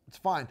this. It's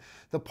fine.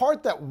 The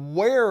part that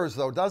wears,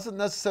 though, doesn't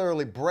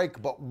necessarily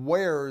break, but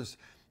wears,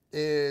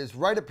 is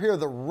right up here,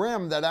 the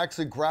rim that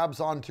actually grabs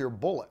onto your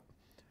bullet.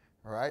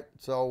 All right,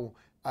 so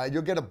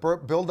you'll get a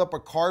buildup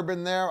of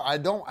carbon there. I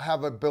don't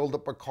have a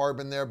buildup of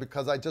carbon there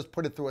because I just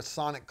put it through a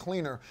sonic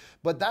cleaner,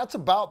 but that's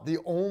about the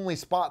only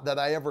spot that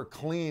I ever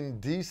clean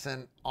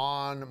decent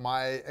on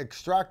my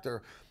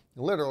extractor.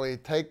 Literally,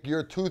 take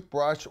your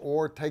toothbrush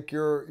or take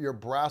your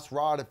brass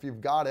rod if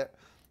you've got it,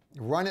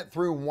 run it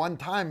through one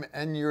time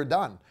and you're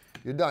done.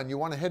 You're done. You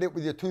want to hit it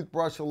with your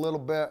toothbrush a little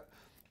bit,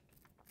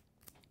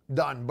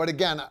 done. But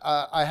again,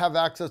 I have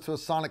access to a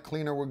sonic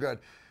cleaner, we're good.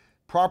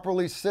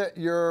 Properly sit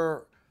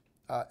your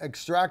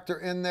extractor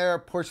in there,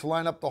 push,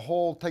 line up the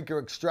hole, take your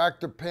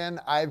extractor pin.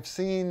 I've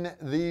seen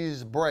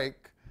these break.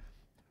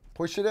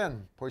 Push it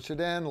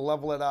in,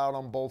 level it out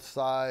on both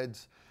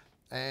sides,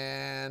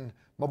 and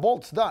my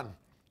bolt's done.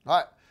 All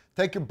right,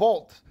 take your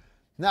bolt.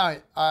 Now,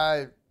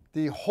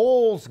 the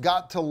holes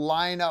got to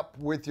line up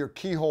with your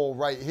keyhole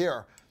right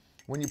here.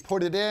 When you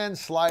put it in,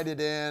 slide it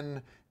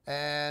in,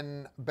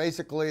 and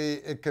basically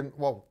it can,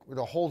 well,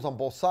 the holes on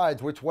both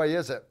sides, which way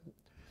is it?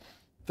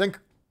 Think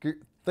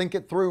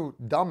it through,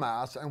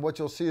 dumbass, and what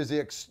you'll see is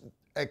the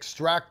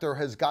extractor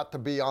has got to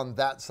be on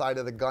that side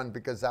of the gun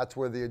because that's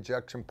where the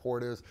ejection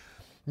port is.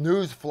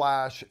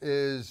 Newsflash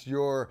is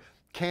your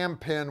cam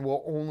pin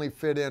will only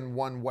fit in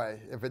one way.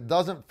 If it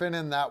doesn't fit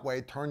in that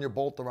way, turn your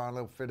bolt around,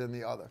 it'll fit in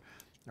the other.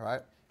 All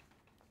right.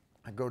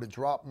 I go to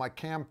drop my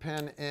cam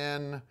pin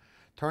in,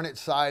 turn it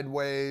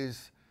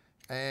sideways,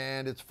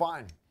 and it's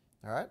fine.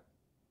 All right.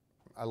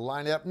 I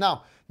line it up.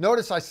 Now,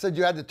 notice I said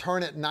you had to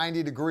turn it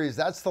 90 degrees.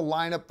 That's to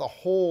line up the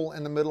hole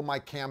in the middle of my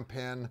cam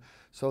pin,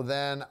 so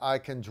then I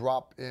can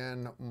drop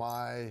in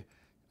my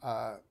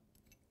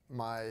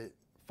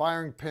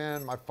firing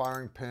pin. My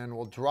firing pin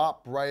will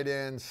drop right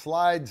in,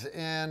 slides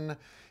in.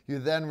 You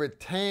then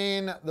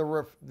retain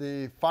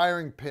the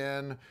firing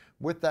pin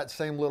with that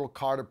same little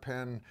cotter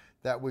pin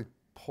that we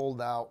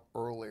pulled out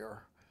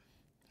earlier.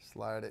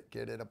 Slide it,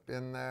 get it up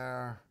in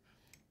there.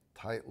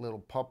 Tight little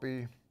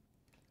puppy.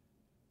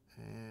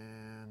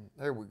 And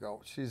there we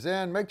go. She's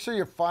in. Make sure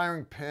your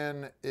firing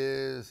pin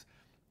is,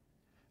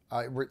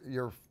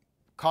 your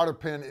cotter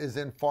pin is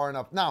in far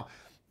enough. Now,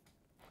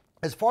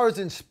 as far as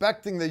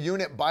inspecting the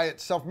unit by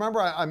itself, remember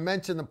I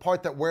mentioned the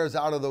part that wears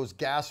out of those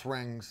gas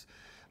rings.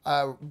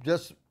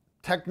 Just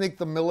technique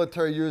the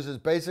military uses.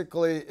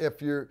 Basically,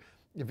 if you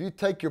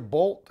take your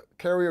bolt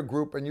carrier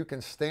group and you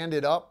can stand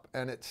it up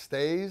and it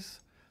stays,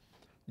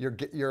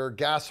 your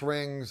gas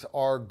rings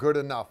are good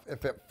enough.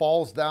 If it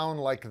falls down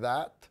like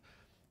that,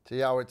 see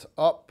how it's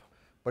up?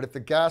 But if the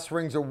gas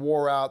rings are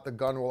wore out, the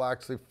gun will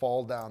actually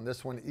fall down.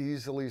 This one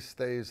easily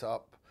stays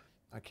up.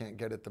 I can't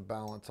get it to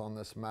balance on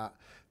this mat.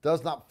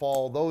 Does not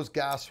fall. Those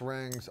gas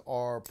rings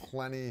are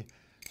plenty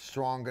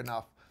strong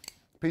enough.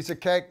 Piece of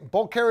cake.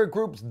 Bolt carrier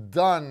group's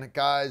done,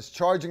 guys.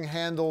 Charging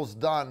handles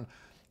done.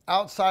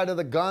 Outside of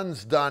the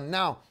gun's done.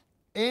 Now,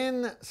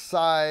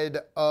 inside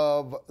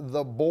of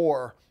the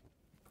bore,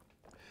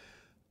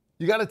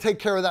 you got to take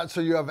care of that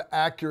so you have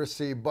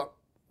accuracy. But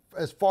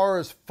as far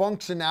as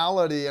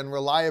functionality and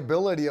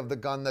reliability of the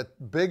gun, the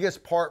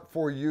biggest part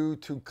for you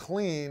to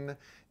clean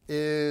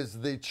is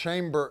the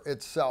chamber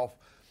itself.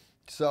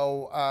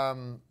 So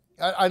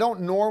I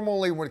don't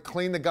normally, when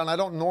clean the gun, I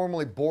don't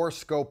normally bore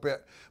scope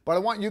it, but I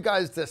want you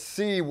guys to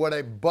see what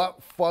a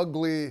butt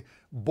fugly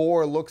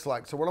bore looks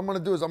like. So what I'm gonna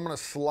do is I'm gonna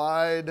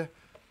slide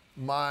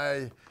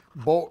my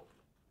bolt,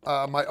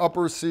 my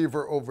upper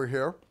receiver over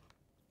here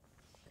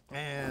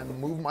and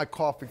move my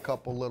coffee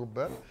cup a little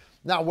bit.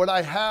 Now what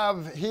I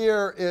have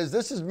here is,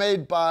 this is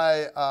made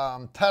by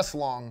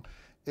Teslong.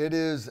 It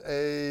is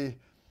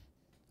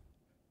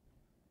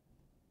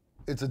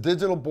it's a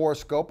digital bore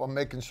scope. I'm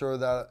making sure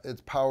that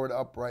it's powered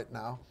up right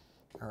now.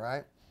 All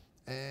right.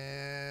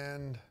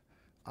 And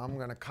I'm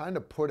going to kind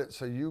of put it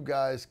so you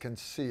guys can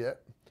see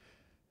it.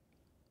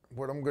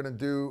 What I'm going to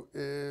do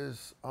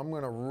is I'm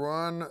going to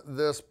run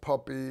this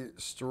puppy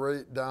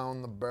straight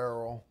down the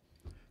barrel.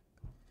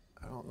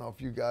 I don't know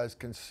if you guys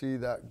can see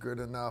that good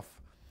enough,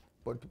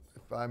 but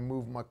if I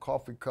move my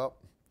coffee cup,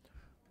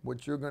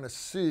 what you're going to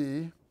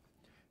see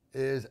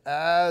is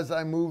as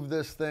I move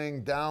this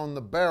thing down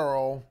the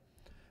barrel,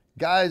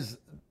 guys,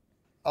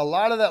 a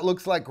lot of that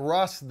looks like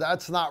rust.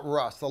 That's not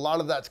rust. A lot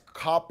of that's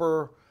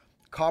copper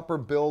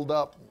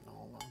buildup.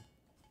 Hold on.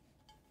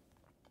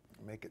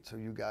 Make it so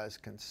you guys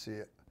can see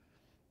it.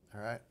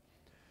 All right.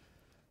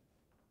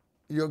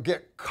 You'll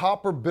get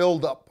copper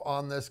buildup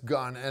on this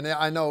gun, and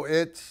I know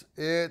it's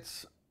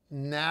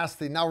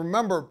nasty. Now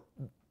remember,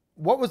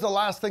 what was the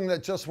last thing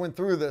that just went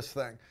through this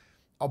thing?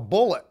 A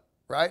bullet,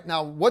 right?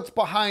 Now what's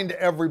behind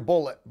every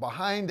bullet?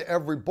 Behind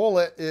every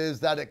bullet is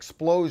that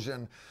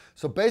explosion.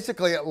 So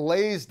basically it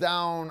lays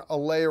down a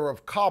layer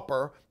of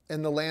copper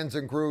in the lands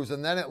and grooves,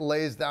 and then it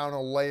lays down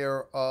a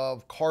layer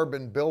of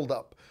carbon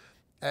buildup.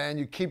 And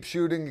you keep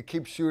shooting,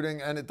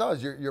 and it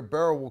does. Your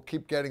barrel will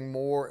keep getting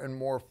more and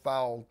more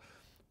fouled.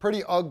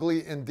 Pretty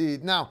ugly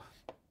indeed. Now,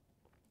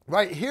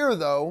 right here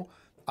though,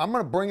 I'm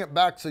gonna bring it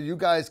back so you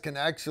guys can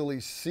actually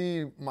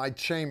see my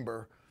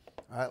chamber.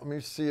 All right, let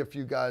me see if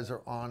you guys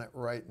are on it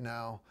right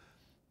now.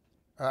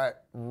 All right,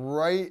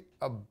 right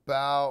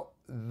about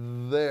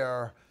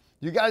there.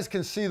 You guys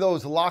can see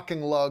those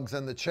locking lugs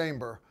in the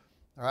chamber,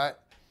 all right?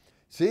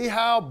 See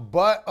how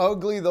butt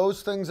ugly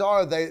those things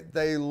are?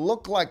 They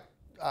look like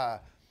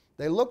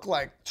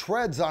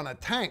treads on a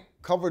tank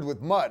covered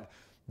with mud.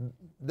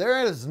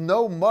 There is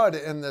no mud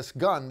in this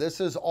gun.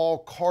 This is all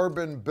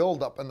carbon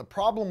buildup. And the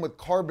problem with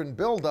carbon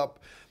buildup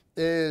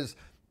is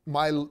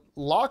my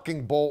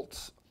locking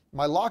bolts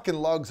my locking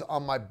lugs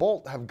on my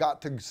bolt have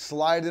got to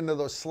slide into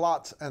those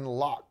slots and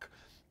lock.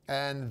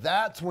 And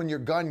that's when your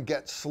gun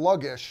gets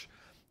sluggish,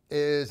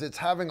 is it's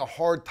having a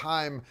hard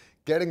time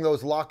getting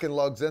those locking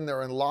lugs in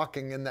there and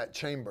locking in that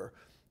chamber.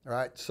 All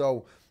right,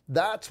 so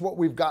that's what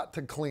we've got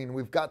to clean.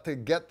 We've got to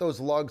get those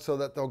lugs so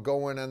that they'll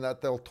go in and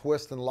that they'll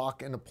twist and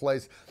lock into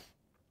place.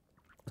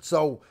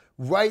 So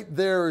right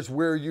there is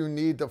where you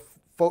need to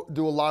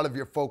do a lot of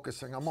your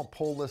focusing. I'm gonna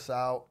pull this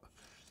out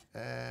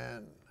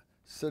and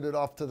sit it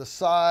off to the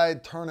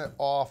side, turn it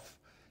off.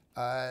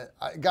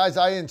 Guys,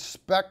 I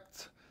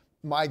inspect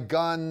my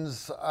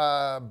guns,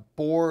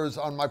 bores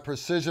on my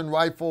precision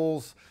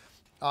rifles.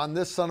 On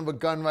this son of a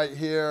gun right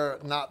here,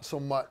 not so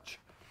much.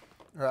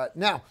 All right,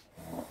 now,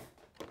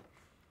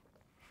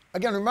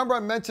 again, remember I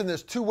mentioned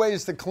there's two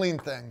ways to clean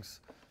things,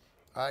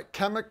 all right,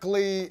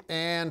 chemically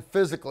and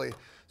physically.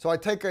 So I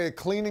take a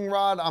cleaning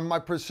rod. On my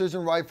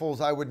precision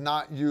rifles, I would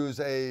not use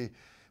a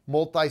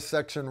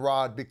multi-section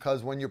rod,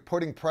 because when you're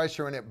putting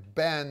pressure and it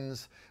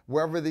bends,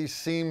 wherever these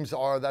seams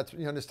are, that's,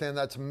 you understand,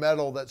 that's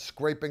metal that's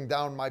scraping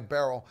down my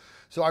barrel.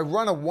 So I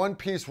run a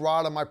one-piece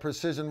rod on my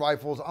precision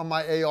rifles. On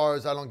my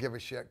ARs, I don't give a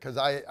shit, because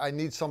I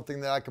need something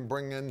that I can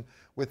bring in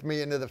with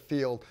me into the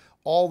field.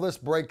 All this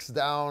breaks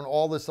down,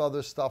 all this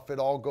other stuff, it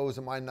all goes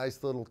in my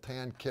nice little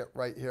tan kit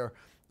right here.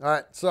 All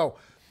right, so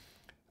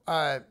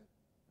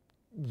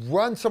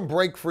run some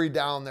break-free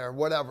down there,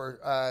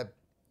 whatever.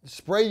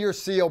 Spray your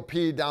COP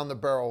down the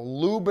barrel,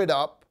 lube it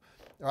up,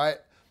 all right?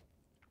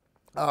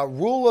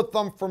 Rule of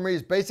thumb for me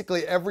is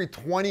basically every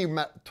 20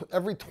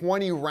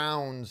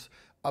 rounds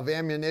of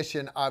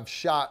ammunition I've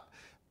shot,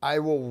 I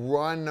will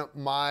run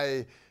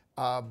my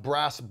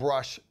brass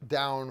brush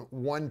down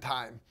one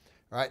time,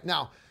 all right?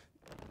 Now,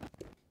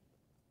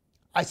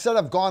 I said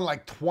I've gone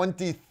like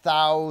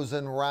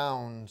 20,000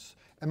 rounds.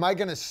 Am I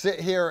gonna sit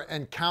here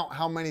and count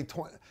how many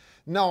 20?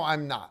 No,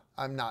 I'm not.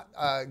 I'm not.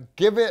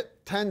 Give it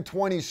 10,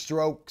 20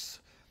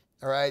 strokes,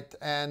 all right?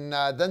 And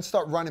then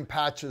start running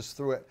patches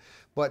through it.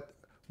 But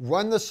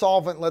run the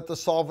solvent, let the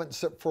solvent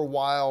sit for a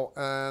while,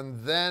 and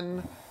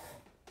then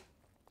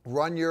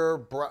run your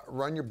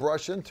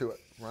brush into it.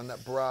 Run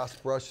that brass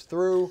brush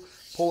through,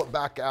 pull it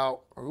back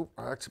out. Oop,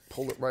 I actually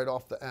pulled it right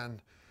off the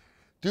end.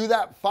 Do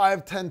that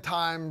 5, 10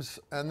 times,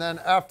 and then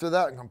after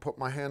that, I'm gonna put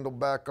my handle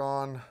back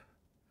on.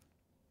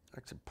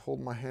 Actually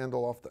pulled my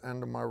handle off the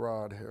end of my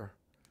rod here.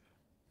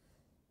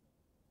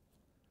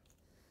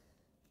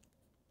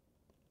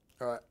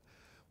 All right,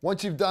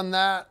 once you've done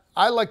that,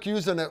 I like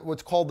using it,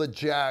 what's called a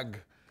jag.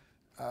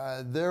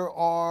 There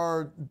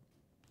are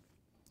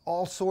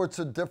all sorts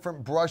of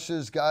different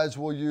brushes guys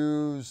will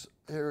use.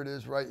 Here it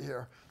is right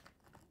here.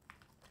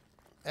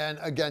 And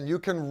again, you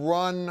can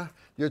run,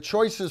 your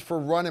choices for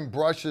running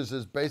brushes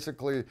is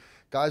basically,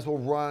 guys will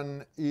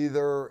run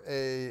either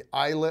a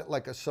eyelet,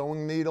 like a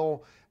sewing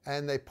needle,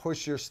 and they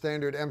push your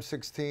standard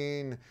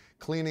M16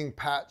 cleaning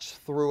patch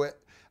through it.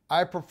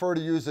 I prefer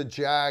to use a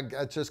jag.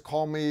 Just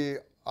call me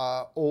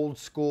old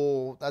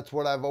school. That's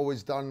what I've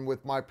always done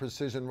with my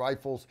precision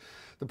rifles.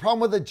 The problem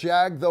with a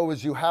jag though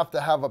is you have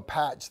to have a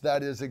patch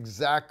that is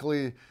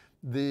exactly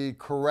the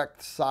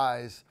correct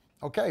size.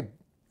 Okay,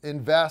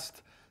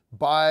 invest,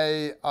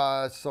 buy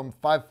some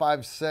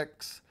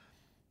 5.56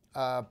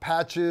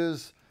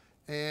 patches,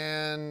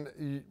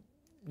 and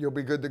you'll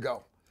be good to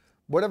go.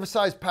 Whatever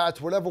size patch,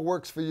 whatever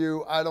works for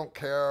you, I don't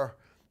care.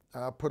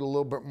 Put a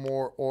little bit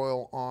more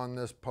oil on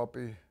this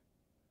puppy.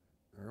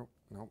 Nope,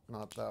 nope,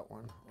 not that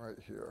one, right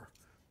here.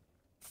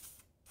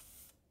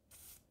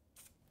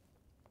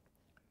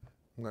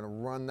 I'm gonna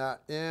run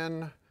that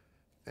in,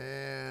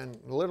 and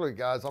literally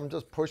guys, I'm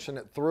just pushing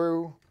it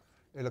through.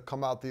 It'll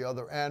come out the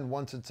other end.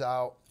 Once it's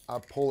out, I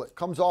pull it.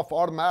 Comes off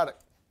automatic.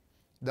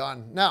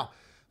 Done. Now,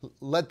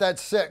 let that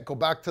sit. Go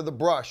back to the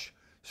brush.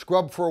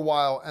 Scrub for a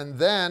while, and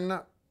then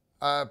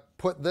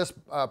put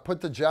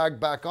the jag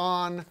back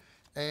on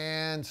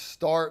and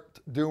start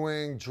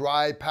doing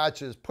dry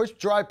patches. Push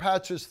dry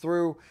patches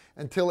through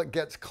until it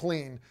gets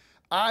clean.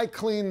 I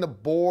clean the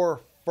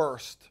bore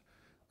first,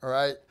 all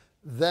right?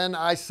 Then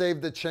I save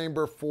the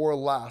chamber for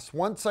last.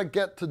 Once I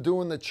get to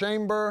doing the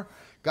chamber,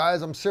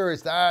 guys, I'm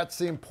serious, that's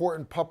the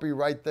important puppy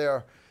right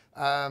there.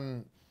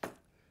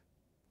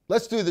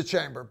 Let's do the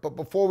chamber, but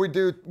before we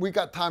do, we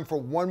got time for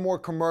one more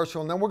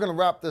commercial, and then we're gonna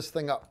wrap this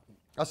thing up.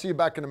 I'll see you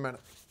back in a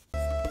minute.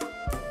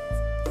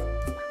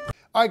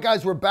 All right,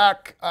 guys, we're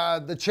back.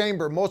 The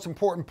chamber, most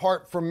important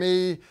part for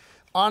me.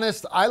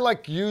 Honest, I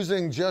like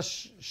using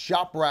just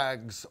shop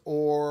rags,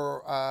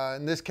 or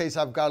in this case,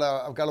 I've got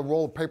a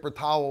roll of paper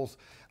towels.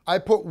 I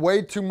put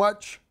way too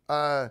much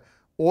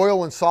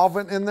oil and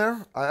solvent in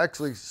there. I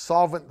actually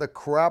solvent the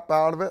crap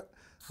out of it,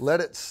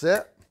 let it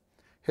sit,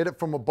 hit it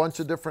from a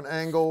bunch of different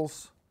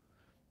angles,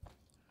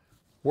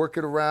 work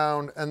it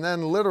around, and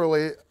then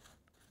literally,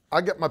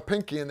 I get my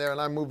pinky in there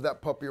and I move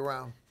that puppy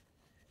around.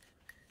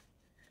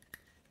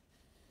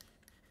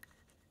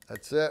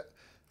 That's it.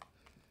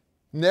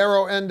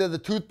 Narrow end of the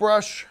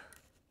toothbrush,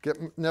 get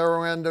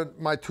narrow end of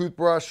my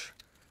toothbrush,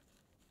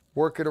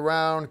 work it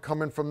around,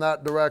 come in from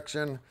that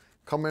direction,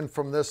 come in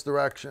from this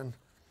direction.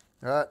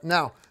 All right,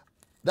 now,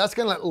 That's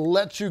gonna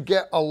let you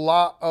get a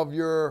lot of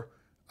your,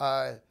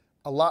 a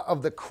lot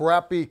of the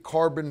crappy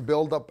carbon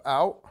buildup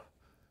out.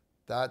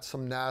 That's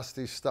some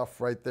nasty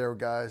stuff right there,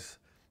 guys.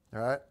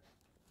 All right.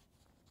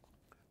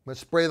 I'm gonna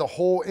spray the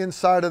whole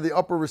inside of the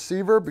upper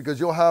receiver because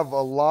you'll have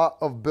a lot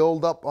of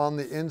buildup on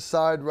the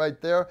inside right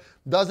there.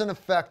 Doesn't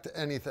affect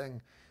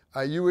anything.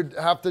 You would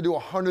have to do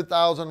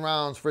 100,000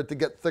 rounds for it to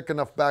get thick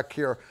enough back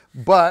here.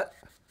 But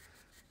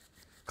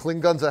clean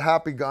gun's a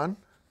happy gun.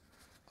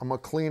 I'm gonna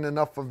clean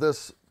enough of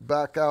this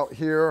back out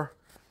here.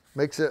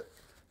 Makes it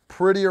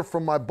prettier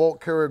for my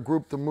bolt carrier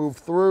group to move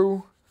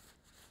through.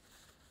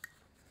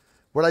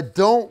 What I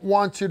don't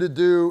want you to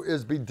do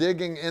is be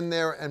digging in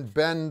there and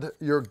bend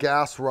your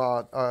gas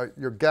rod,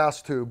 your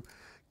gas tube.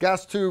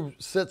 Gas tube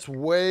sits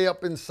way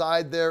up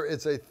inside there.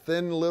 It's a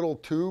thin little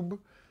tube.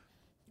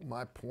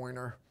 My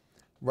pointer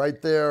right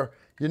there.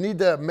 You need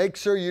to make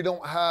sure you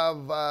don't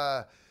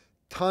have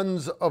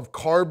tons of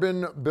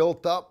carbon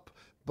built up,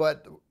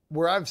 but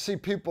where I've seen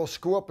people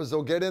screw up is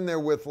they'll get in there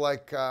with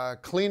like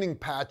cleaning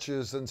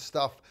patches and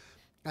stuff,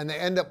 and they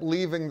end up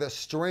leaving the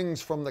strings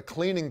from the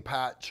cleaning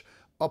patch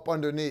up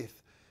underneath.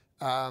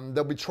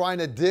 They'll be trying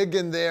to dig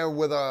in there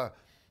with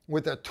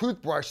a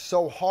toothbrush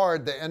so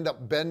hard they end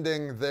up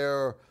bending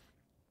their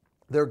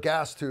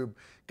gas tube.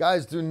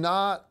 Guys, do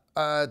not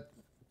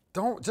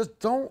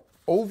don't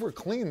over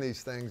clean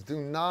these things. Do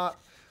not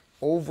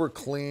over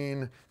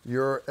clean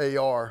your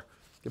AR.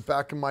 Get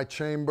back in my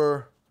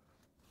chamber.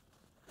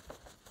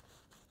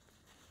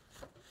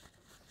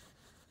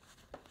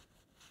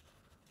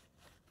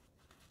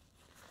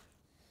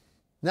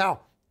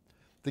 Now,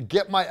 to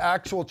get my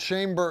actual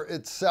chamber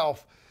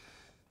itself,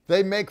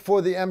 they make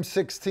for the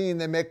M16,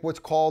 they make what's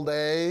called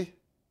a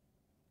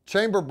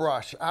chamber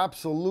brush.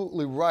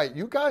 Absolutely right.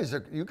 You guys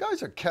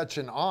are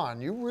catching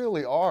on. You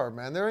really are,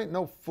 man. There ain't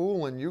no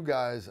fooling you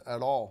guys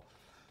at all.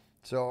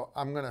 So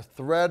I'm gonna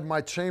thread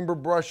my chamber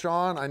brush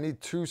on. I need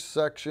 2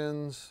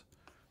 sections.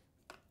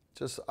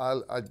 Just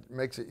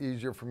makes it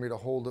easier for me to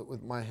hold it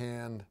with my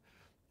hand.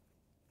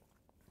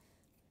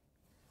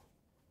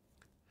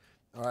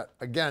 All right,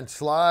 again,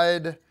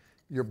 slide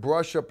your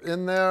brush up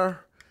in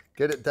there.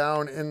 Get it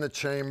down in the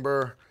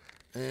chamber,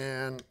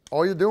 and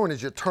all you're doing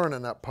is you're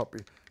turning that puppy.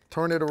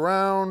 Turn it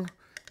around,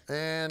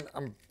 and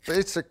I'm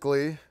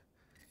basically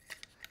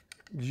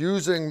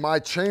using my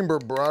chamber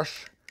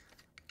brush.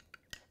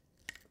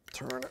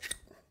 Turn it.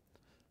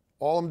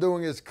 All I'm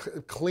doing is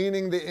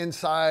cleaning the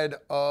inside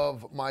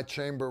of my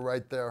chamber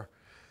right there.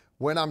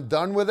 When I'm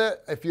done with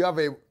it, if you have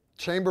a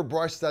chamber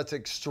brush that's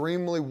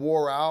extremely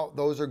wore out,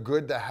 those are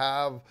good to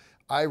have.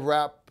 I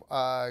wrap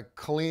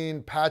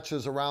clean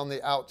patches around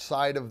the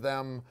outside of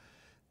them,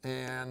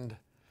 and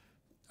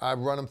I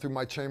run them through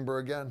my chamber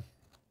again.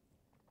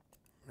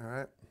 All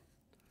right,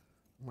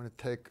 I'm going to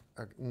take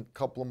a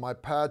couple of my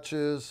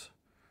patches,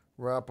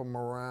 wrap them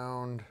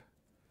around,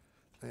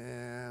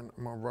 and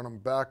I'm going to run them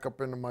back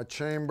up into my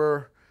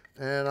chamber,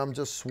 and I'm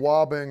just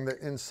swabbing the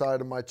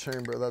inside of my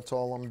chamber. That's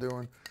all I'm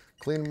doing.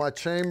 Clean my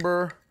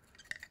chamber.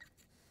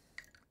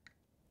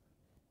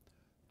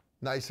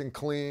 Nice and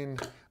clean.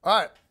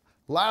 All right.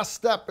 Last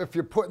step, if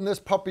you're putting this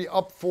puppy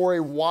up for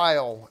a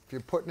while, you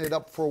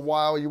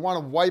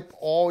want to wipe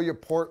all your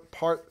parts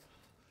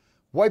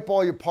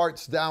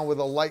down with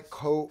a light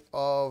coat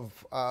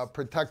of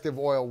protective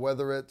oil,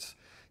 whether it's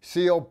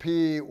COP,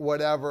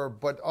 whatever.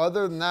 But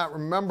other than that,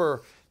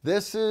 remember,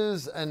 this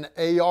is an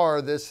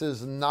AR. This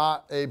is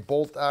not a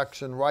bolt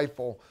action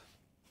rifle.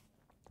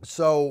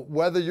 So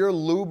whether you're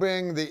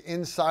lubing the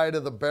inside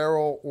of the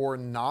barrel or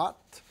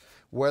not,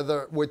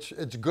 which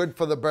it's good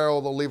for the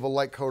barrel to leave a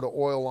light coat of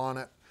oil on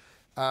it.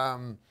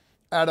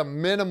 At a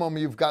minimum,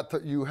 you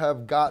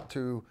have got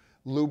to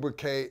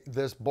lubricate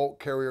this bolt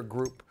carrier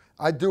group.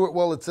 I do it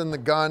while it's in the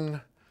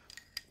gun.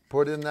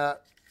 Put in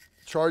that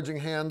charging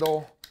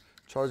handle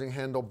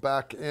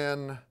back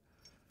in.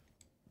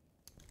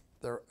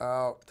 They're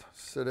out.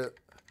 Sit it.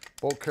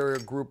 Bolt carrier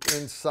group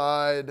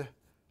inside.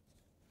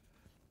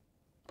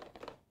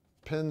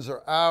 Pins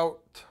are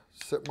out.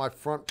 Sit my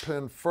front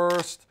pin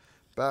first.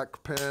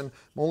 Back pin.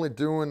 I'm only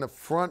doing the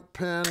front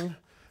pin. I'm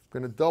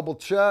going to double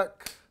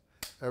check.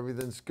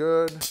 Everything's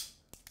good.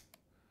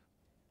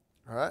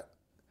 All right.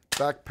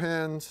 Back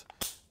pins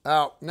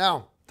out.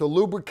 Now, to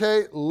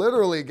lubricate,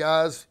 literally,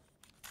 guys,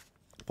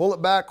 pull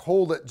it back,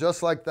 hold it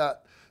just like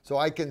that. So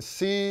I can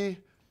see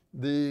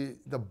the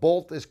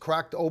bolt is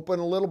cracked open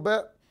a little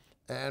bit.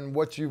 And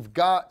what you've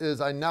got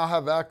is I now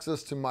have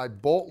access to my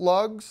bolt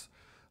lugs.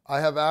 I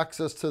have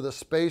access to the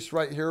space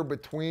right here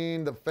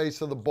between the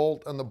face of the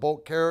bolt and the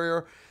bolt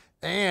carrier.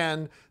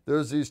 And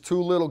there's these 2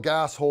 little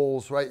gas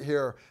holes right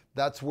here.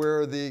 That's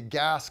where the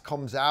gas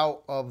comes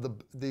out of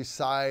the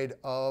side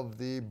of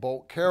the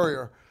bolt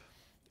carrier.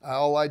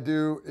 All I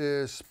do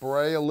is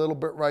spray a little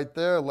bit right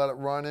there, let it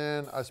run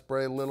in. I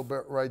spray a little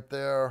bit right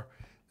there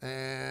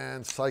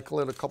and cycle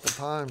it a couple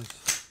times.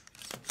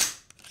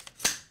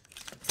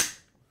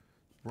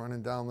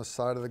 Running down the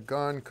side of the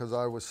gun because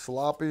I was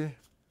sloppy.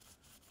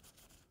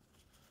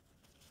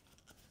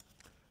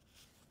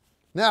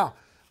 Now,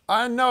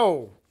 I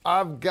know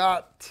I've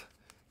got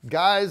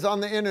guys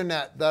on the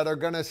internet that are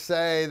gonna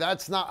say,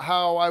 that's not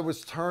how I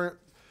was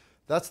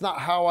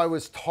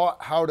taught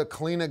how to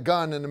clean a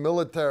gun in the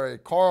military.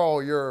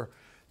 Carl, you're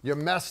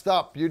messed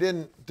up. You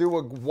didn't do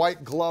a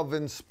white glove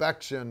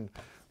inspection.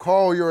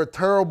 Carl, you're a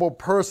terrible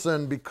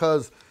person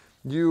because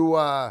you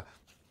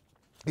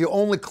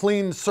only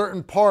clean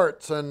certain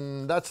parts,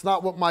 and that's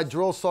not what my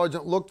drill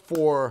sergeant looked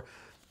for.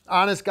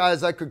 Honest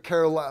guys, I could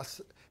care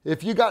less.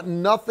 If you got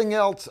nothing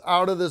else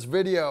out of this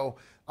video,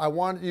 I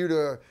want you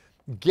to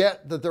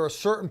get that there are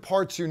certain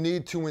parts you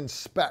need to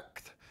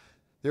inspect.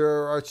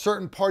 There are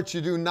certain parts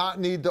you do not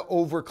need to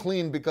over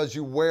clean because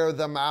you wear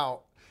them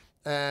out.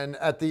 And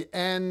at the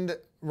end,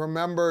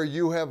 remember,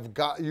 you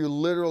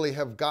literally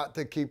have got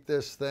to keep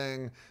this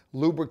thing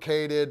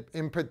lubricated,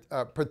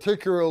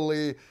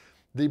 particularly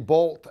the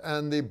bolt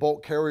and the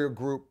bolt carrier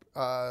group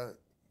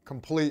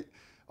complete.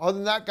 Other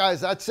than that,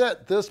 guys, that's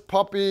it. This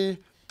puppy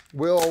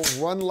will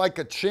run like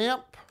a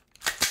champ.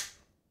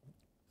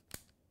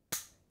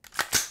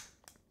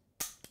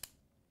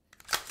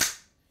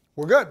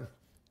 We're good.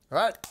 All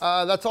right,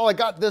 that's all I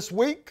got this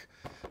week.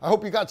 I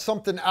hope you got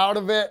something out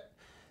of it.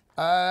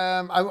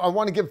 I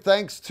want to give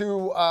thanks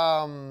to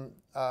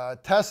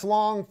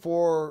Teslong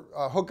for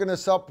hooking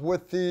us up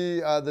with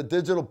the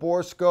digital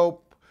bore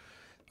scope.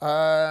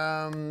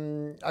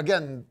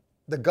 Again,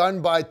 the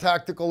gun by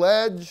Tactical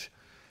Edge,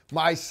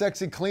 my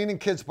sexy cleaning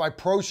kits by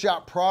Pro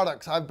Shop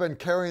Products. I've been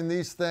carrying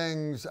these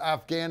things,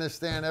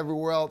 Afghanistan,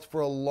 everywhere else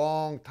for a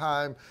long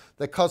time.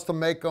 They custom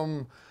make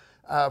them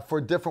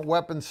for different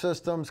weapon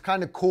systems.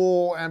 Kind of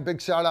cool, and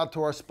big shout out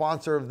to our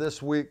sponsor of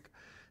this week.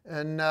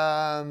 And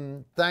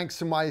thanks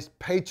to my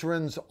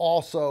patrons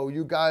also.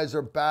 You guys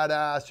are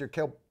badass. You're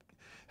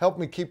help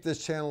me keep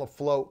this channel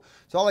afloat.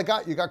 That's all I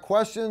got. You got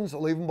questions?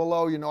 Leave them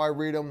below. You know I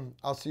read them.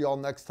 I'll see y'all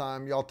next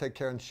time. Y'all take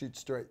care and shoot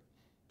straight.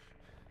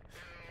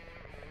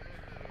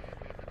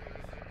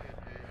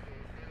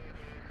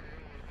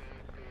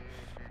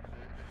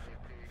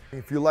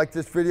 If you like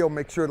this video,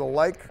 make sure to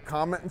like,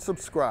 comment, and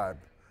subscribe.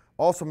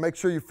 Also, make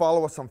sure you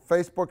follow us on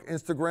Facebook,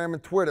 Instagram,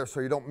 and Twitter so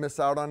you don't miss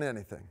out on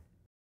anything.